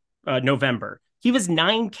last November. He was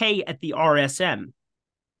 9K at the RSM.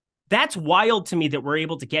 That's wild to me that we're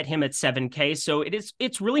able to get him at 7K. So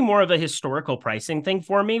it's really more of a historical pricing thing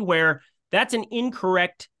for me, where that's an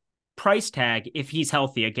incorrect price tag if he's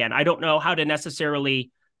healthy again. I don't know how to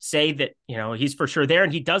necessarily say that, he's for sure there.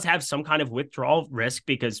 And he does have some kind of withdrawal risk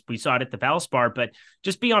because we saw it at the Valspar, but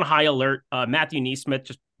just be on high alert. Matthew Neesmith,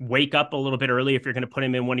 just wake up a little bit early if you're going to put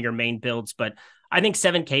him in one of your main builds. But I think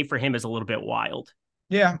 7K for him is a little bit wild.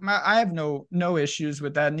 Yeah, I have no issues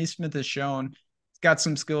with that. Neesmith has shown got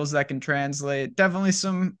some skills that can translate. Definitely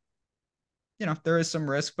some, there is some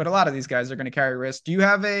risk, but a lot of these guys are going to carry risk. Do you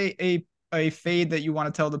have a fade that you want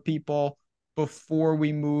to tell the people before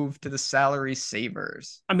we move to the salary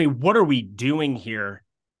savers? I mean, what are we doing here,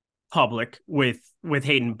 public, with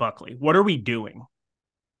Hayden Buckley? What are we doing?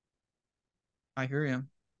 I hear you.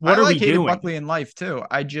 What I are like we Hayden doing? Buckley in life too.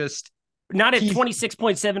 Not at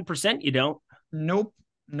 26.7%. You don't. Nope.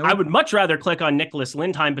 I would much rather click on Nicholas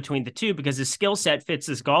Lindheim between the two because his skill set fits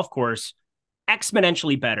this golf course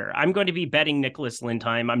exponentially better. I'm going to be betting Nicholas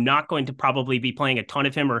Lindheim. I'm not going to probably be playing a ton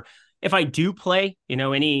of him, or if I do play,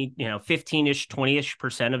 any, 15-ish,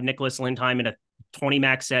 20-ish% of Nicholas Lindheim in a 20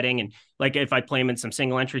 max setting. And like, if I play him in some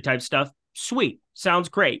single entry type stuff, sweet. Sounds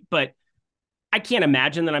great. But I can't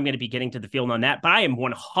imagine that I'm going to be getting to the field on that, but I am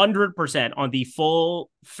 100% on the full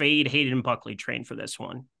fade Hayden Buckley train for this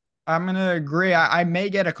one. I'm going to agree. I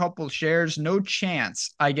may get a couple shares. No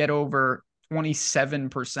chance I get over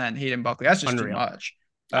 27% Hayden Buckley. That's just Unreal. Too much.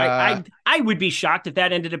 I would be shocked if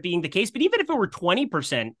that ended up being the case, but even if it were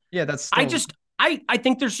 20%, yeah, that's still... I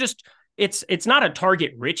think there's just, it's not a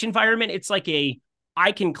target rich environment. It's like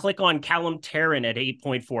I can click on Callum Tarrant at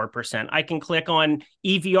 8.4%. I can click on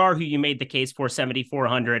EVR, who you made the case for,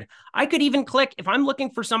 7,400. I could even click, if I'm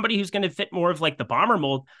looking for somebody who's going to fit more of like the bomber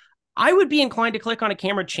mold, I would be inclined to click on a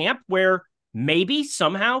Cameron Champ, where maybe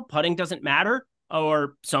somehow putting doesn't matter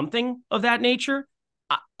or something of that nature.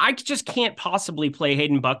 I just can't possibly play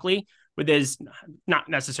Hayden Buckley with his not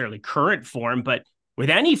necessarily current form, but with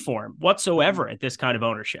any form whatsoever at this kind of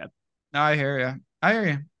ownership. No, I hear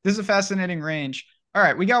you. This is a fascinating range. All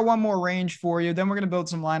right, we got one more range for you. Then we're going to build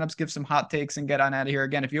some lineups, give some hot takes, and get on out of here.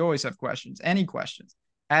 Again, if you always have questions, any questions,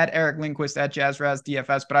 at Eric Lindquist, at JazzRaz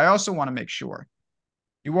DFS. But I also want to make sure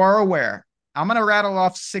you are aware. I'm going to rattle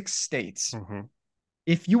off 6 states. Mm-hmm.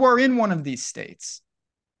 If you are in one of these states,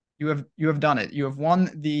 you have done it. You have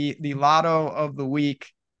won the lotto of the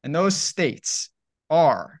week. And those states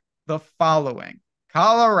are the following.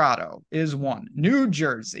 Colorado is one. New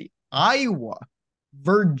Jersey, Iowa,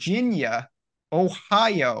 Virginia,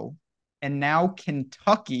 Ohio, and now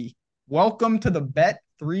Kentucky. Welcome to the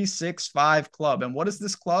Bet365 Club. And what is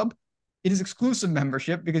this club? It is exclusive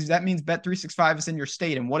membership, because that means Bet365 is in your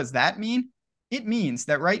state. And what does that mean? It means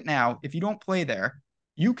that right now, if you don't play there,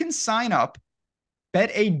 you can sign up,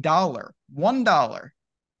 bet $1,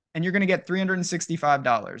 and you're going to get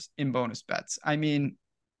 $365 in bonus bets. I mean,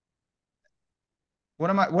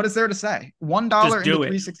 what is there to say? $1 into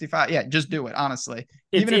 365. Yeah, just do it. Honestly,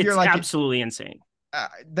 even if you're like, absolutely insane.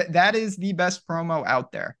 That is the best promo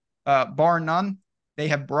out there, bar none. They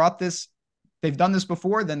have brought this. They've done this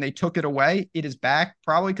before, then they took it away. It is back,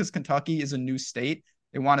 probably because Kentucky is a new state.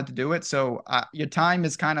 They wanted to do it. So your time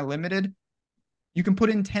is kind of limited. You can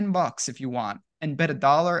put in $10 if you want and bet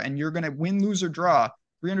 $1, and you're going to win, lose, or draw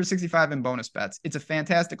 365 in bonus bets. It's a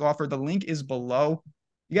fantastic offer. The link is below.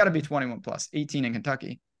 You got to be 21 plus, 18 in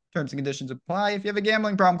Kentucky. Terms and conditions apply. If you have a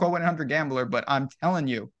gambling problem, call 1-800-GAMBLER. But I'm telling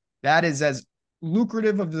you, that is as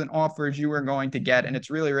lucrative of an offer as you are going to get. And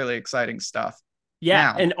it's really, really exciting stuff.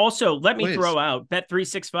 Yeah, now, and also let me throw out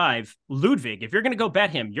Bet365 Ludwig. If you're going to go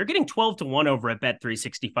bet him, you're getting 12-1 over at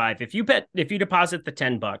Bet365. If you deposit the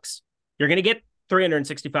 $10, you're going to get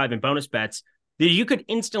 365 in bonus bets that you could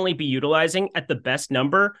instantly be utilizing at the best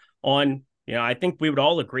number on, I think we would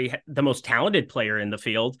all agree, the most talented player in the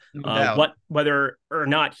field. Whether or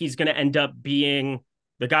not he's going to end up being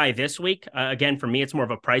the guy this week. Again, for me, it's more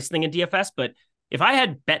of a price thing in DFS. But if I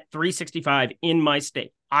had Bet365 in my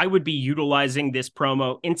state, I would be utilizing this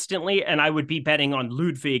promo instantly, and I would be betting on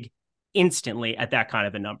Ludwig instantly at that kind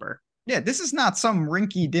of a number. Yeah, this is not some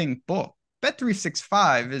rinky-dink book.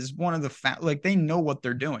 Bet365 is one of the they know what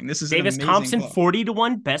they're doing. This is Davis Thompson,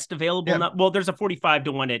 40-1, best available. Yeah. There's a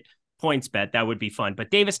 45-1 at points bet, that would be fun. But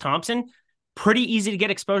Davis Thompson, pretty easy to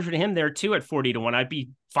get exposure to him there too at 40-1. I'd be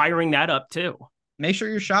firing that up too. Make sure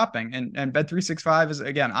you're shopping, and Bet365 is,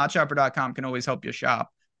 again, oddshopper.com can always help you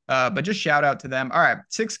shop. But just shout out to them. All right,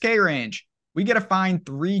 6K range. We get to find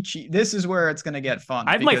 3 cheap. This is where it's going to get fun.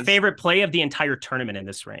 I have my favorite play of the entire tournament in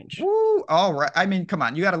this range. Woo, all right. I mean, come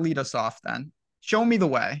on. You got to lead us off then. Show me the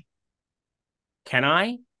way. Can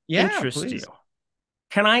I interest you?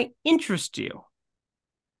 Can I interest you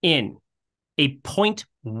in a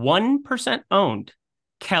 0.1% owned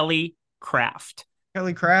Kelly Craft?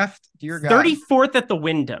 Kelly Craft, dear God. 34th at the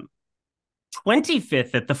Wyndham,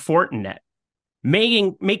 25th at the Fortinet,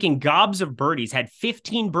 making gobs of birdies, had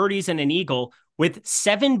 15 birdies and an eagle with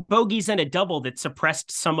 7 bogeys and a double that suppressed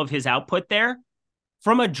some of his output there.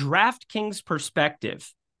 From a DraftKings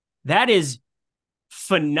perspective, that is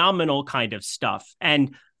phenomenal kind of stuff.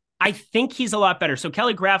 And I think he's a lot better. So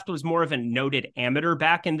Kelly Craft was more of a noted amateur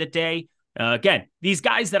back in the day. Again, these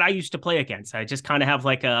guys that I used to play against, I just kind of have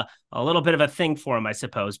like a little bit of a thing for him, I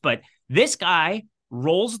suppose. But this guy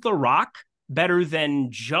rolls the rock better than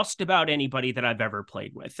just about anybody that I've ever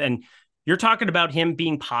played with. And you're talking about him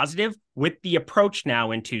being positive with the approach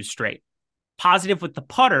now in 2 straight, positive with the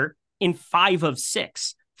putter in 5 of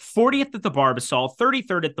 6, 40th at the Barbasol,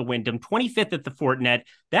 33rd at the Wyndham, 25th at the Fortinet.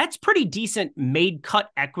 That's pretty decent made cut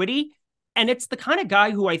equity. And it's the kind of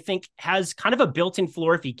guy who I think has kind of a built-in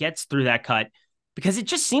floor if he gets through that cut, because it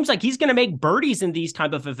just seems like he's going to make birdies in these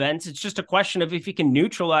type of events. It's just a question of if he can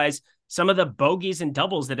neutralize some of the bogeys and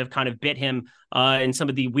doubles that have kind of bit him in some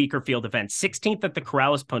of the weaker field events. 16th at the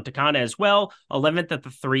Corrales Punta Cana as well, 11th at the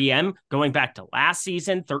 3M, going back to last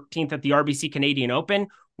season, 13th at the RBC Canadian Open,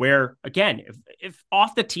 where, again, if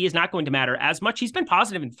off the tee is not going to matter as much, he's been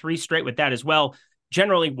positive in 3 straight with that as well.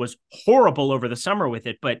 Generally was horrible over the summer with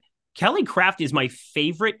it, but Kelly Craft is my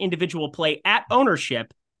favorite individual play at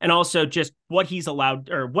ownership, and also just what he's allowed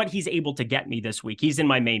or what he's able to get me this week. He's in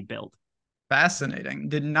my main build. Fascinating.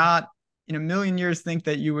 Did not in a million years think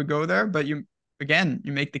that you would go there, but you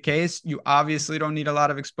make the case. You obviously don't need a lot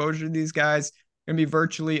of exposure to these guys. Going to be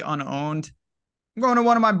virtually unowned. I'm going to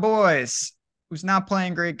one of my boys who's not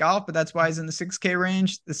playing great golf, but that's why he's in the 6K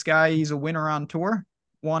range. This guy, he's a winner on tour,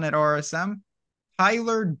 won at RSM.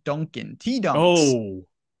 Tyler Duncan, T-Dunks.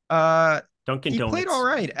 Duncan he Donuts. Played all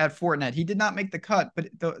right at Fortinet. He did not make the cut, but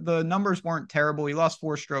the numbers weren't terrible. He lost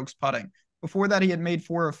 4 strokes putting. Before that, he had made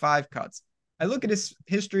 4 of 5 cuts. I look at his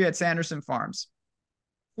history at Sanderson Farms.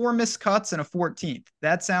 4 missed cuts and a 14th.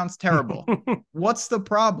 That sounds terrible. What's the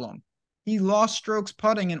problem? He lost strokes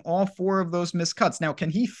putting in all 4 of those missed cuts. Now, can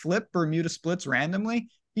he flip Bermuda splits randomly?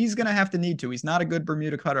 He's going to have to need to. He's not a good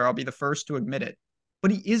Bermuda cutter. I'll be the first to admit it.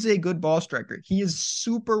 But he is a good ball striker. He is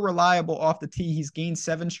super reliable off the tee. He's gained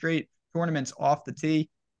 7 straight tournaments off the tee.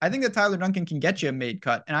 I think that Tyler Duncan can get you a made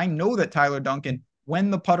cut. And I know that Tyler Duncan,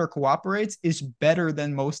 when the putter cooperates, is better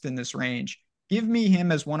than most in this range. Give me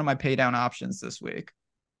him as one of my pay down options this week.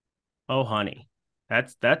 Oh, honey.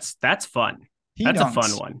 That's fun. That's a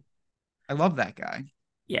fun one. I love that guy.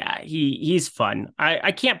 Yeah, he's fun.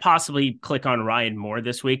 I can't possibly click on Ryan Moore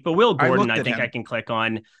this week, but Will Gordon, I think I can click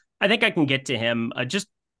on. I think I can get to him. Just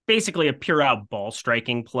basically a pure out ball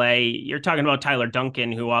striking play. You're talking about Tyler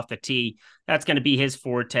Duncan, who off the tee, that's going to be his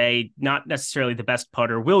forte, not necessarily the best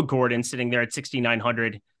putter. Will Gordon sitting there at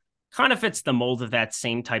 6,900 kind of fits the mold of that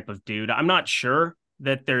same type of dude. I'm not sure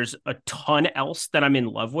that there's a ton else that I'm in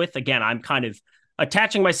love with. Again, I'm kind of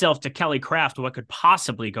attaching myself to Kelly Craft. What could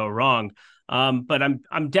possibly go wrong? But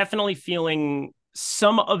I'm definitely feeling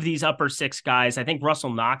some of these upper 6 guys. I think Russell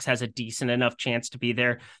Knox has a decent enough chance to be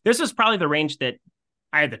there. This was probably the range that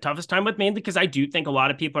I had the toughest time with, mainly because I do think a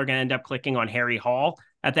lot of people are going to end up clicking on Harry Hall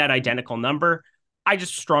at that identical number. I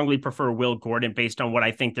just strongly prefer Will Gordon based on what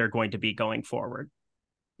I think they're going to be going forward.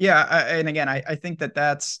 Yeah. And again, I think that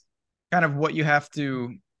that's kind of what you have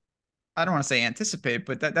to, I don't want to say anticipate,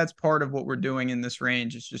 but that's part of what we're doing in this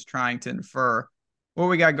range is just trying to infer what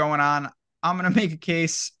we got going on. I'm going to make a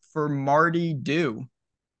case for Marty Dew,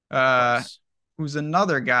 who's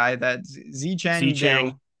another guy that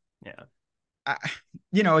Z-Chang. Yeah.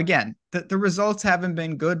 Again, the results haven't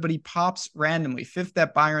been good, but he pops randomly. 5th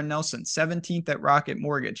at Byron Nelson, 17th at Rocket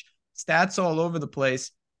Mortgage. Stats all over the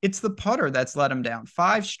place. It's the putter that's let him down.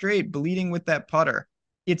 5 straight bleeding with that putter.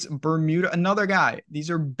 It's Bermuda, another guy. These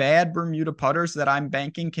are bad Bermuda putters that I'm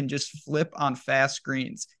banking can just flip on fast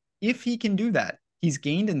greens. If he can do that, he's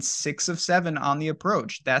gained in 6 of 7 on the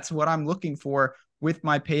approach. That's what I'm looking for with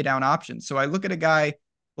my pay down options. So I look at a guy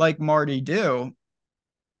like Marty Dew.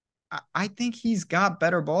 I think he's got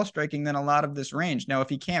better ball striking than a lot of this range. Now, if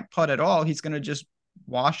he can't putt at all, he's going to just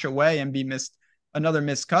wash away and be another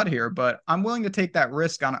miscut here, but I'm willing to take that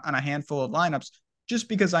risk on a handful of lineups just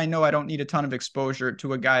because I know I don't need a ton of exposure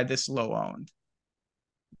to a guy this low owned.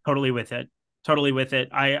 Totally with it. Totally with it.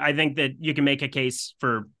 I think that you can make a case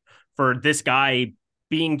for this guy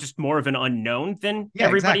being just more of an unknown than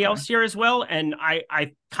everybody else here as well. And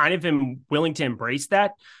I kind of am willing to embrace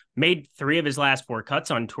that. Made 3 of his last 4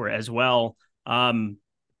 cuts on tour as well.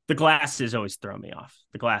 The glasses always throw me off.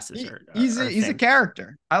 The glasses he's a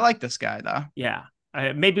character. I like this guy though. Yeah.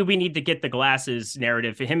 Maybe we need to get the glasses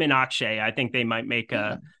narrative for him and Akshay. I think they might make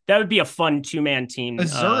that would be a fun 2-man team. A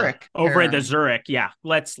Zurich over at the Zurich. Yeah.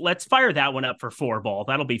 Let's fire that one up for 4-ball.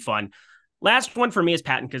 That'll be fun. Last one for me is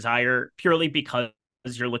Patton Kizzire, purely because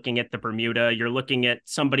you're looking at the Bermuda. You're looking at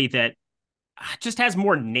somebody that just has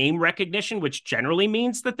more name recognition, which generally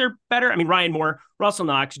means that they're better. I mean, Ryan Moore, Russell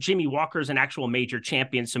Knox, Jimmy Walker is an actual major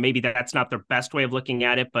champion. So maybe that's not the best way of looking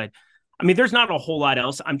at it, but I mean, there's not a whole lot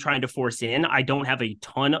else I'm trying to force in. I don't have a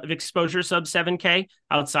ton of exposure sub 7K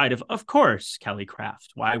outside of course, Kelly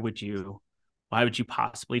Craft. Why would you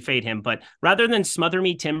possibly fade him? But rather than Smother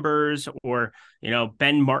Me Timbers or,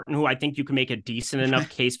 Ben Martin, who I think you can make a decent enough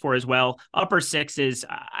case for as well, upper sixes,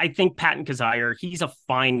 I think Patton Kizzire, he's a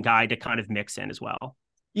fine guy to kind of mix in as well.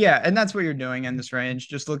 Yeah, and that's what you're doing in this range,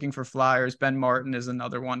 just looking for flyers. Ben Martin is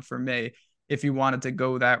another one for me if you wanted to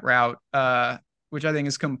go that route, which I think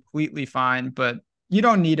is completely fine, but you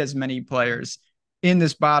don't need as many players in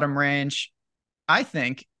this bottom range. I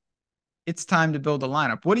think it's time to build a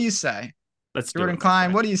lineup. What do you say? Let's Jordan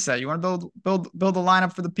Klein, what do you say? You want to build a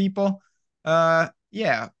lineup for the people?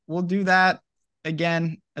 Yeah, we'll do that.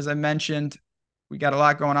 Again, as I mentioned, we got a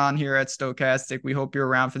lot going on here at Stokastic. We hope you're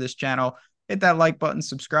around for this channel. Hit that like button,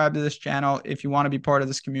 subscribe to this channel if you want to be part of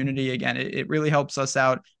this community. Again, it really helps us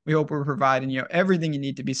out. We hope we're providing you everything you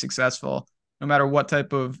need to be successful, no matter what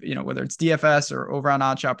type of, whether it's DFS or over on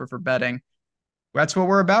OddsShopper for betting. That's what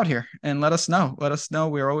we're about here. And let us know.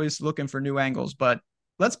 We're always looking for new angles, but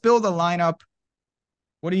let's build a lineup.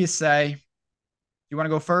 What do you say? Do you want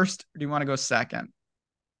to go first or do you want to go second?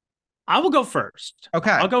 I will go first.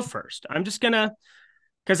 Okay. I'll go first. I'm just going to,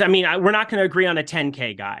 because we're not going to agree on a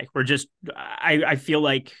 10K guy. We're just, I feel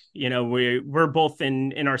like, we're both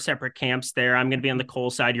in our separate camps there. I'm going to be on the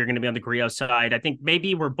Cole side. You're going to be on the Griot side. I think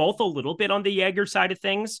maybe we're both a little bit on the Jaeger side of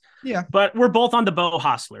things. Yeah. But we're both on the Bo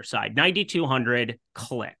Hostler side. 9,200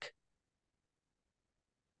 click.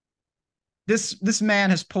 This man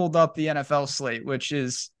has pulled up the NFL slate, which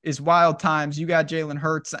is wild times. You got Jalen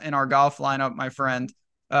Hurts in our golf lineup, my friend.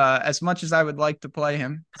 As much as I would like to play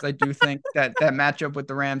him, because I do think that matchup with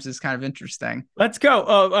the Rams is kind of interesting. Let's go.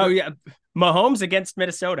 Oh yeah. Mahomes against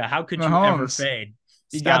Minnesota. How could you ever fade?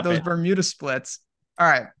 You got those Bermuda splits. All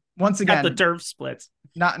right. Once again, got the turf splits.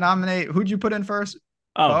 Not nominate. Who'd you put in first?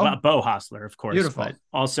 Bo Hostler, of course. Beautiful. But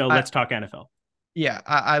also, let's talk NFL. Yeah,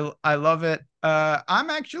 I love it. I'm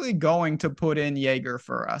actually going to put in Jaeger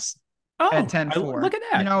for us at 10-4. Look at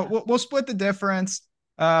that. We'll split the difference.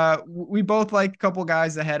 We both like a couple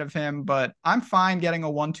guys ahead of him, but I'm fine getting a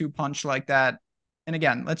 1-2 punch like that. And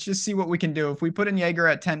again, let's just see what we can do. If we put in Jaeger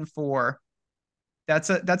at 10-4, that's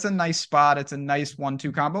a nice spot. It's a nice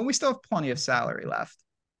 1-2 combo. And we still have plenty of salary left.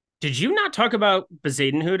 Did you not talk about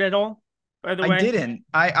Bezadenhout at all, by the way? I didn't.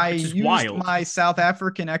 I used my South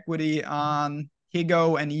African equity on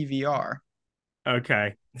Higo and EVR.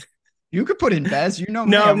 Okay. You could put in Bez, No.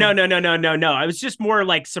 I was just more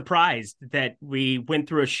like surprised that we went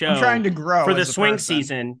through a show. I'm trying to grow for the swing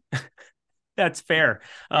season. That's fair.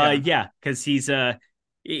 Yeah, because he's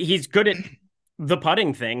good at the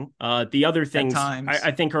putting thing. The other things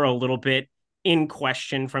I think are a little bit in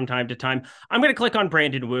question from time to time. I'm going to click on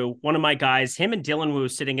Brandon Wu, one of my guys. Him and Dylan Wu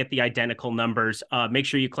sitting at the identical numbers. Make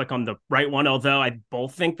sure you click on the right one, although I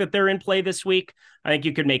both think that they're in play this week. I think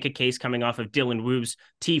you could make a case coming off of Dylan Wu's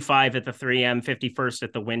T5 at the 3M, 51st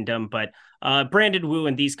at the Wyndham. But Brandon Wu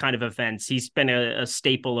in these kind of events, he's been a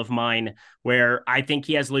staple of mine where I think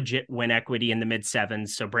he has legit win equity in the mid-7s.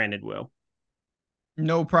 So Brandon Wu.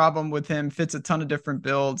 No problem with him. Fits a ton of different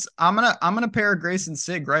builds. I'm gonna pair Grayson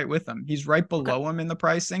Sig right with him. He's right below him in the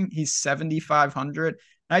pricing. He's 7,500.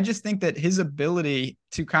 I just think that his ability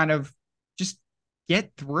to kind of just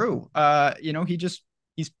get through,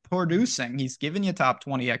 he's producing. He's giving you top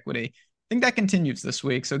 20 equity. I think that continues this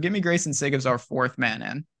week. So give me Grayson Sig as our 4th man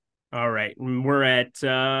in. All right, we're at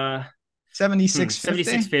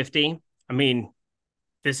 76.50. I mean,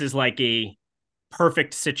 this is like a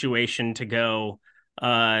perfect situation to go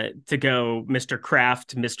Mr.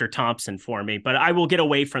 Kraft, Mr. Thompson for me, but I will get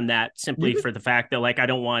away from that simply for the fact that I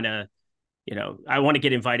don't want to, I want to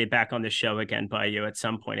get invited back on the show again by you at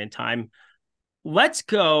some point in time. Let's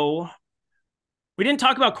go We didn't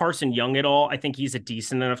talk about Carson Young at all. I think he's a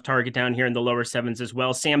decent enough target down here in the lower sevens as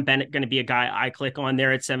well. Sam Bennett going to be a guy I click on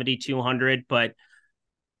there at 7,200, but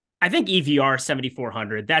I think EVR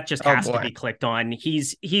 7,400. That just has to be clicked on.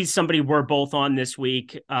 He's somebody we're both on this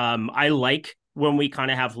week. I like when we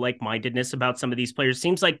kind of have like-mindedness about some of these players.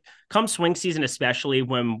 Seems like come swing season, especially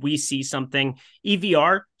when we see something,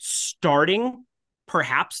 EVR starting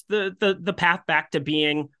perhaps the path back to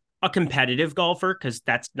being a competitive golfer, because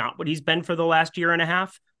that's not what he's been for the last year and a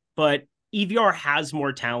half. But EVR has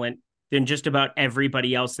more talent than just about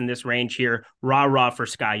everybody else in this range here. Rah for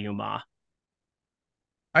Sky Yuma.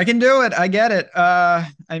 I can do it. I get it. I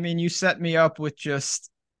mean, you set me up with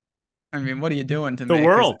what are you doing to the me?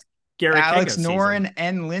 World? Garrett Alex Noren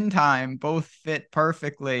and Lindheim both fit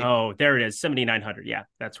perfectly. Oh, there it is. 7,900. Yeah,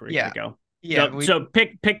 that's where you're going to go. Yeah. So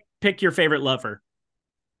pick your favorite lover.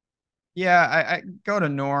 Yeah, I go to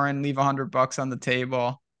Noren, leave $100 on the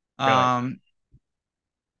table.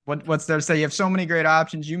 What's there to say? You have so many great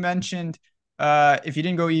options. You mentioned if you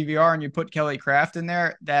didn't go EVR and you put Kelly Craft in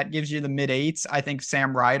there, that gives you the mid eights. I think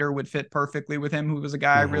Sam Ryder would fit perfectly with him, who was a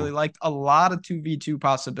guy I really liked. A lot of 2v2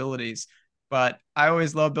 possibilities, but I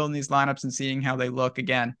always love building these lineups and seeing how they look.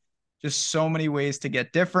 Again, just so many ways to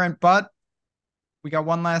get different, but we got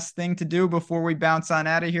one last thing to do before we bounce on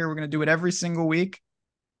out of here. We're going to do it every single week.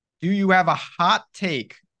 Do you have a hot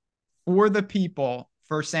take for the people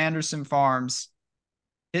for Sanderson Farms?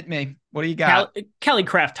 Hit me. What do you got? Kelly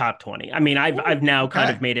Craft top 20. I mean, I've now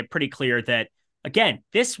kind of made it pretty clear that, again,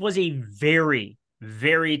 this was a very,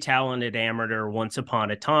 very talented amateur once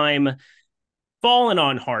upon a time, fallen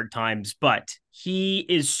on hard times, but he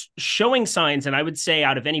is showing signs. And I would say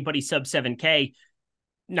out of anybody sub 7K,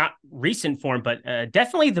 not recent form, but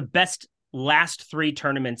definitely the best last three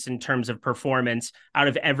tournaments in terms of performance out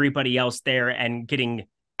of everybody else there, and getting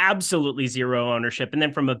absolutely zero ownership. And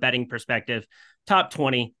then from a betting perspective, top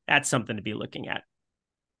 20, that's something to be looking at.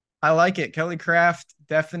 I like it. Kelly Craft,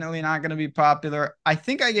 definitely not going to be popular. I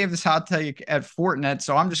think I gave this hot take at Fortinet,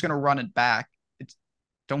 so I'm just going to run it back.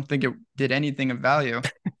 Don't think it did anything of value.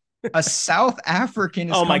 A South African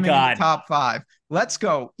is coming in the top 5. Let's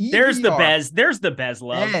go. EVR, There's the Bez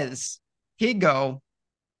love. Bez Higo.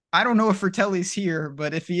 I don't know if Fratelli's here,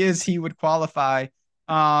 but if he is, he would qualify.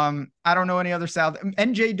 I don't know any other South.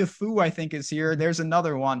 NJ Defoe, I think, is here. There's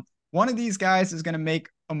another one. One of these guys is going to make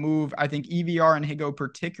a move. I think EVR and Higo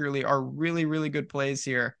particularly are really, really good plays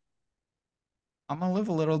here. I'm going to live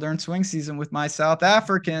a little during swing season with my South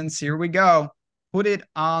Africans. Here we go. Put it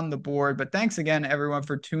on the board. But thanks again, everyone,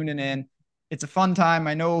 for tuning in. It's a fun time.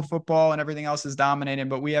 I know football and everything else is dominating,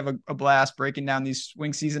 but we have a blast breaking down these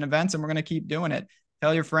swing season events, and we're going to keep doing it.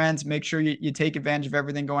 Tell your friends, make sure you take advantage of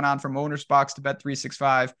everything going on from Owner's Box to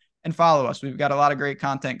Bet365, and follow us. We've got a lot of great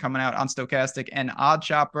content coming out on Stochastic and Odd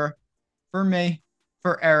Chopper. For me,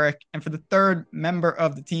 for Eric, and for the third member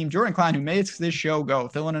of the team, Jordan Klein, who makes this show go,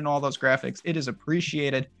 filling in all those graphics. It is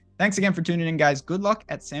appreciated. Thanks again for tuning in, guys. Good luck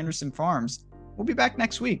at Sanderson Farms. We'll be back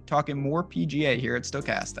next week talking more PGA here at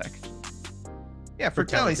Stochastic. Yeah,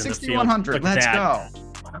 Fratelli, 6,100. Let's go.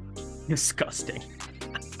 Disgusting.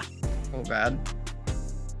 So bad.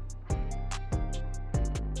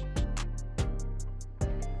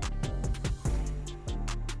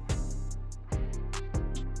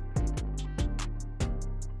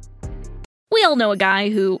 We all know a guy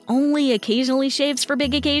who only occasionally shaves for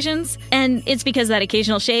big occasions, and it's because that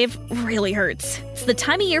occasional shave really hurts. It's the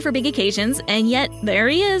time of year for big occasions, and yet there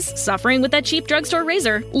he is, suffering with that cheap drugstore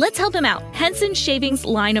razor. Let's help him out. Henson Shaving's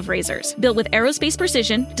line of razors, built with aerospace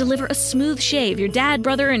precision, deliver a smooth shave your dad,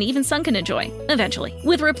 brother, and even son can enjoy, eventually.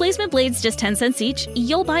 With replacement blades just 10 cents each,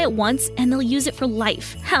 you'll buy it once, and they'll use it for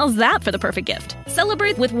life. How's that for the perfect gift?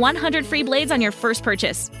 Celebrate with 100 free blades on your first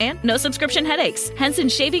purchase, and no subscription headaches.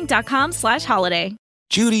 HensonShaving.com/holiday.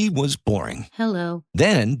 Judy was boring. Hello.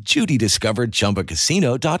 Then Judy discovered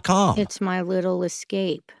ChumbaCasino.com. It's my little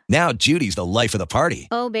escape. Now Judy's the life of the party.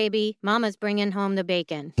 Oh, baby, mama's bringing home the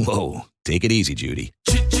bacon. Whoa, take it easy, Judy.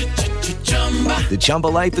 The Chumba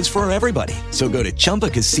life is for everybody. So go to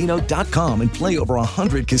ChumbaCasino.com and play over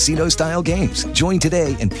 100 casino-style games. Join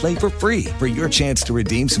today and play for free for your chance to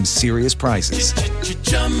redeem some serious prizes.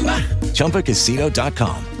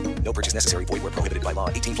 ChumbaCasino.com. No purchase necessary. Void where prohibited by law.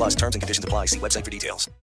 18+ terms and conditions apply. See website for details.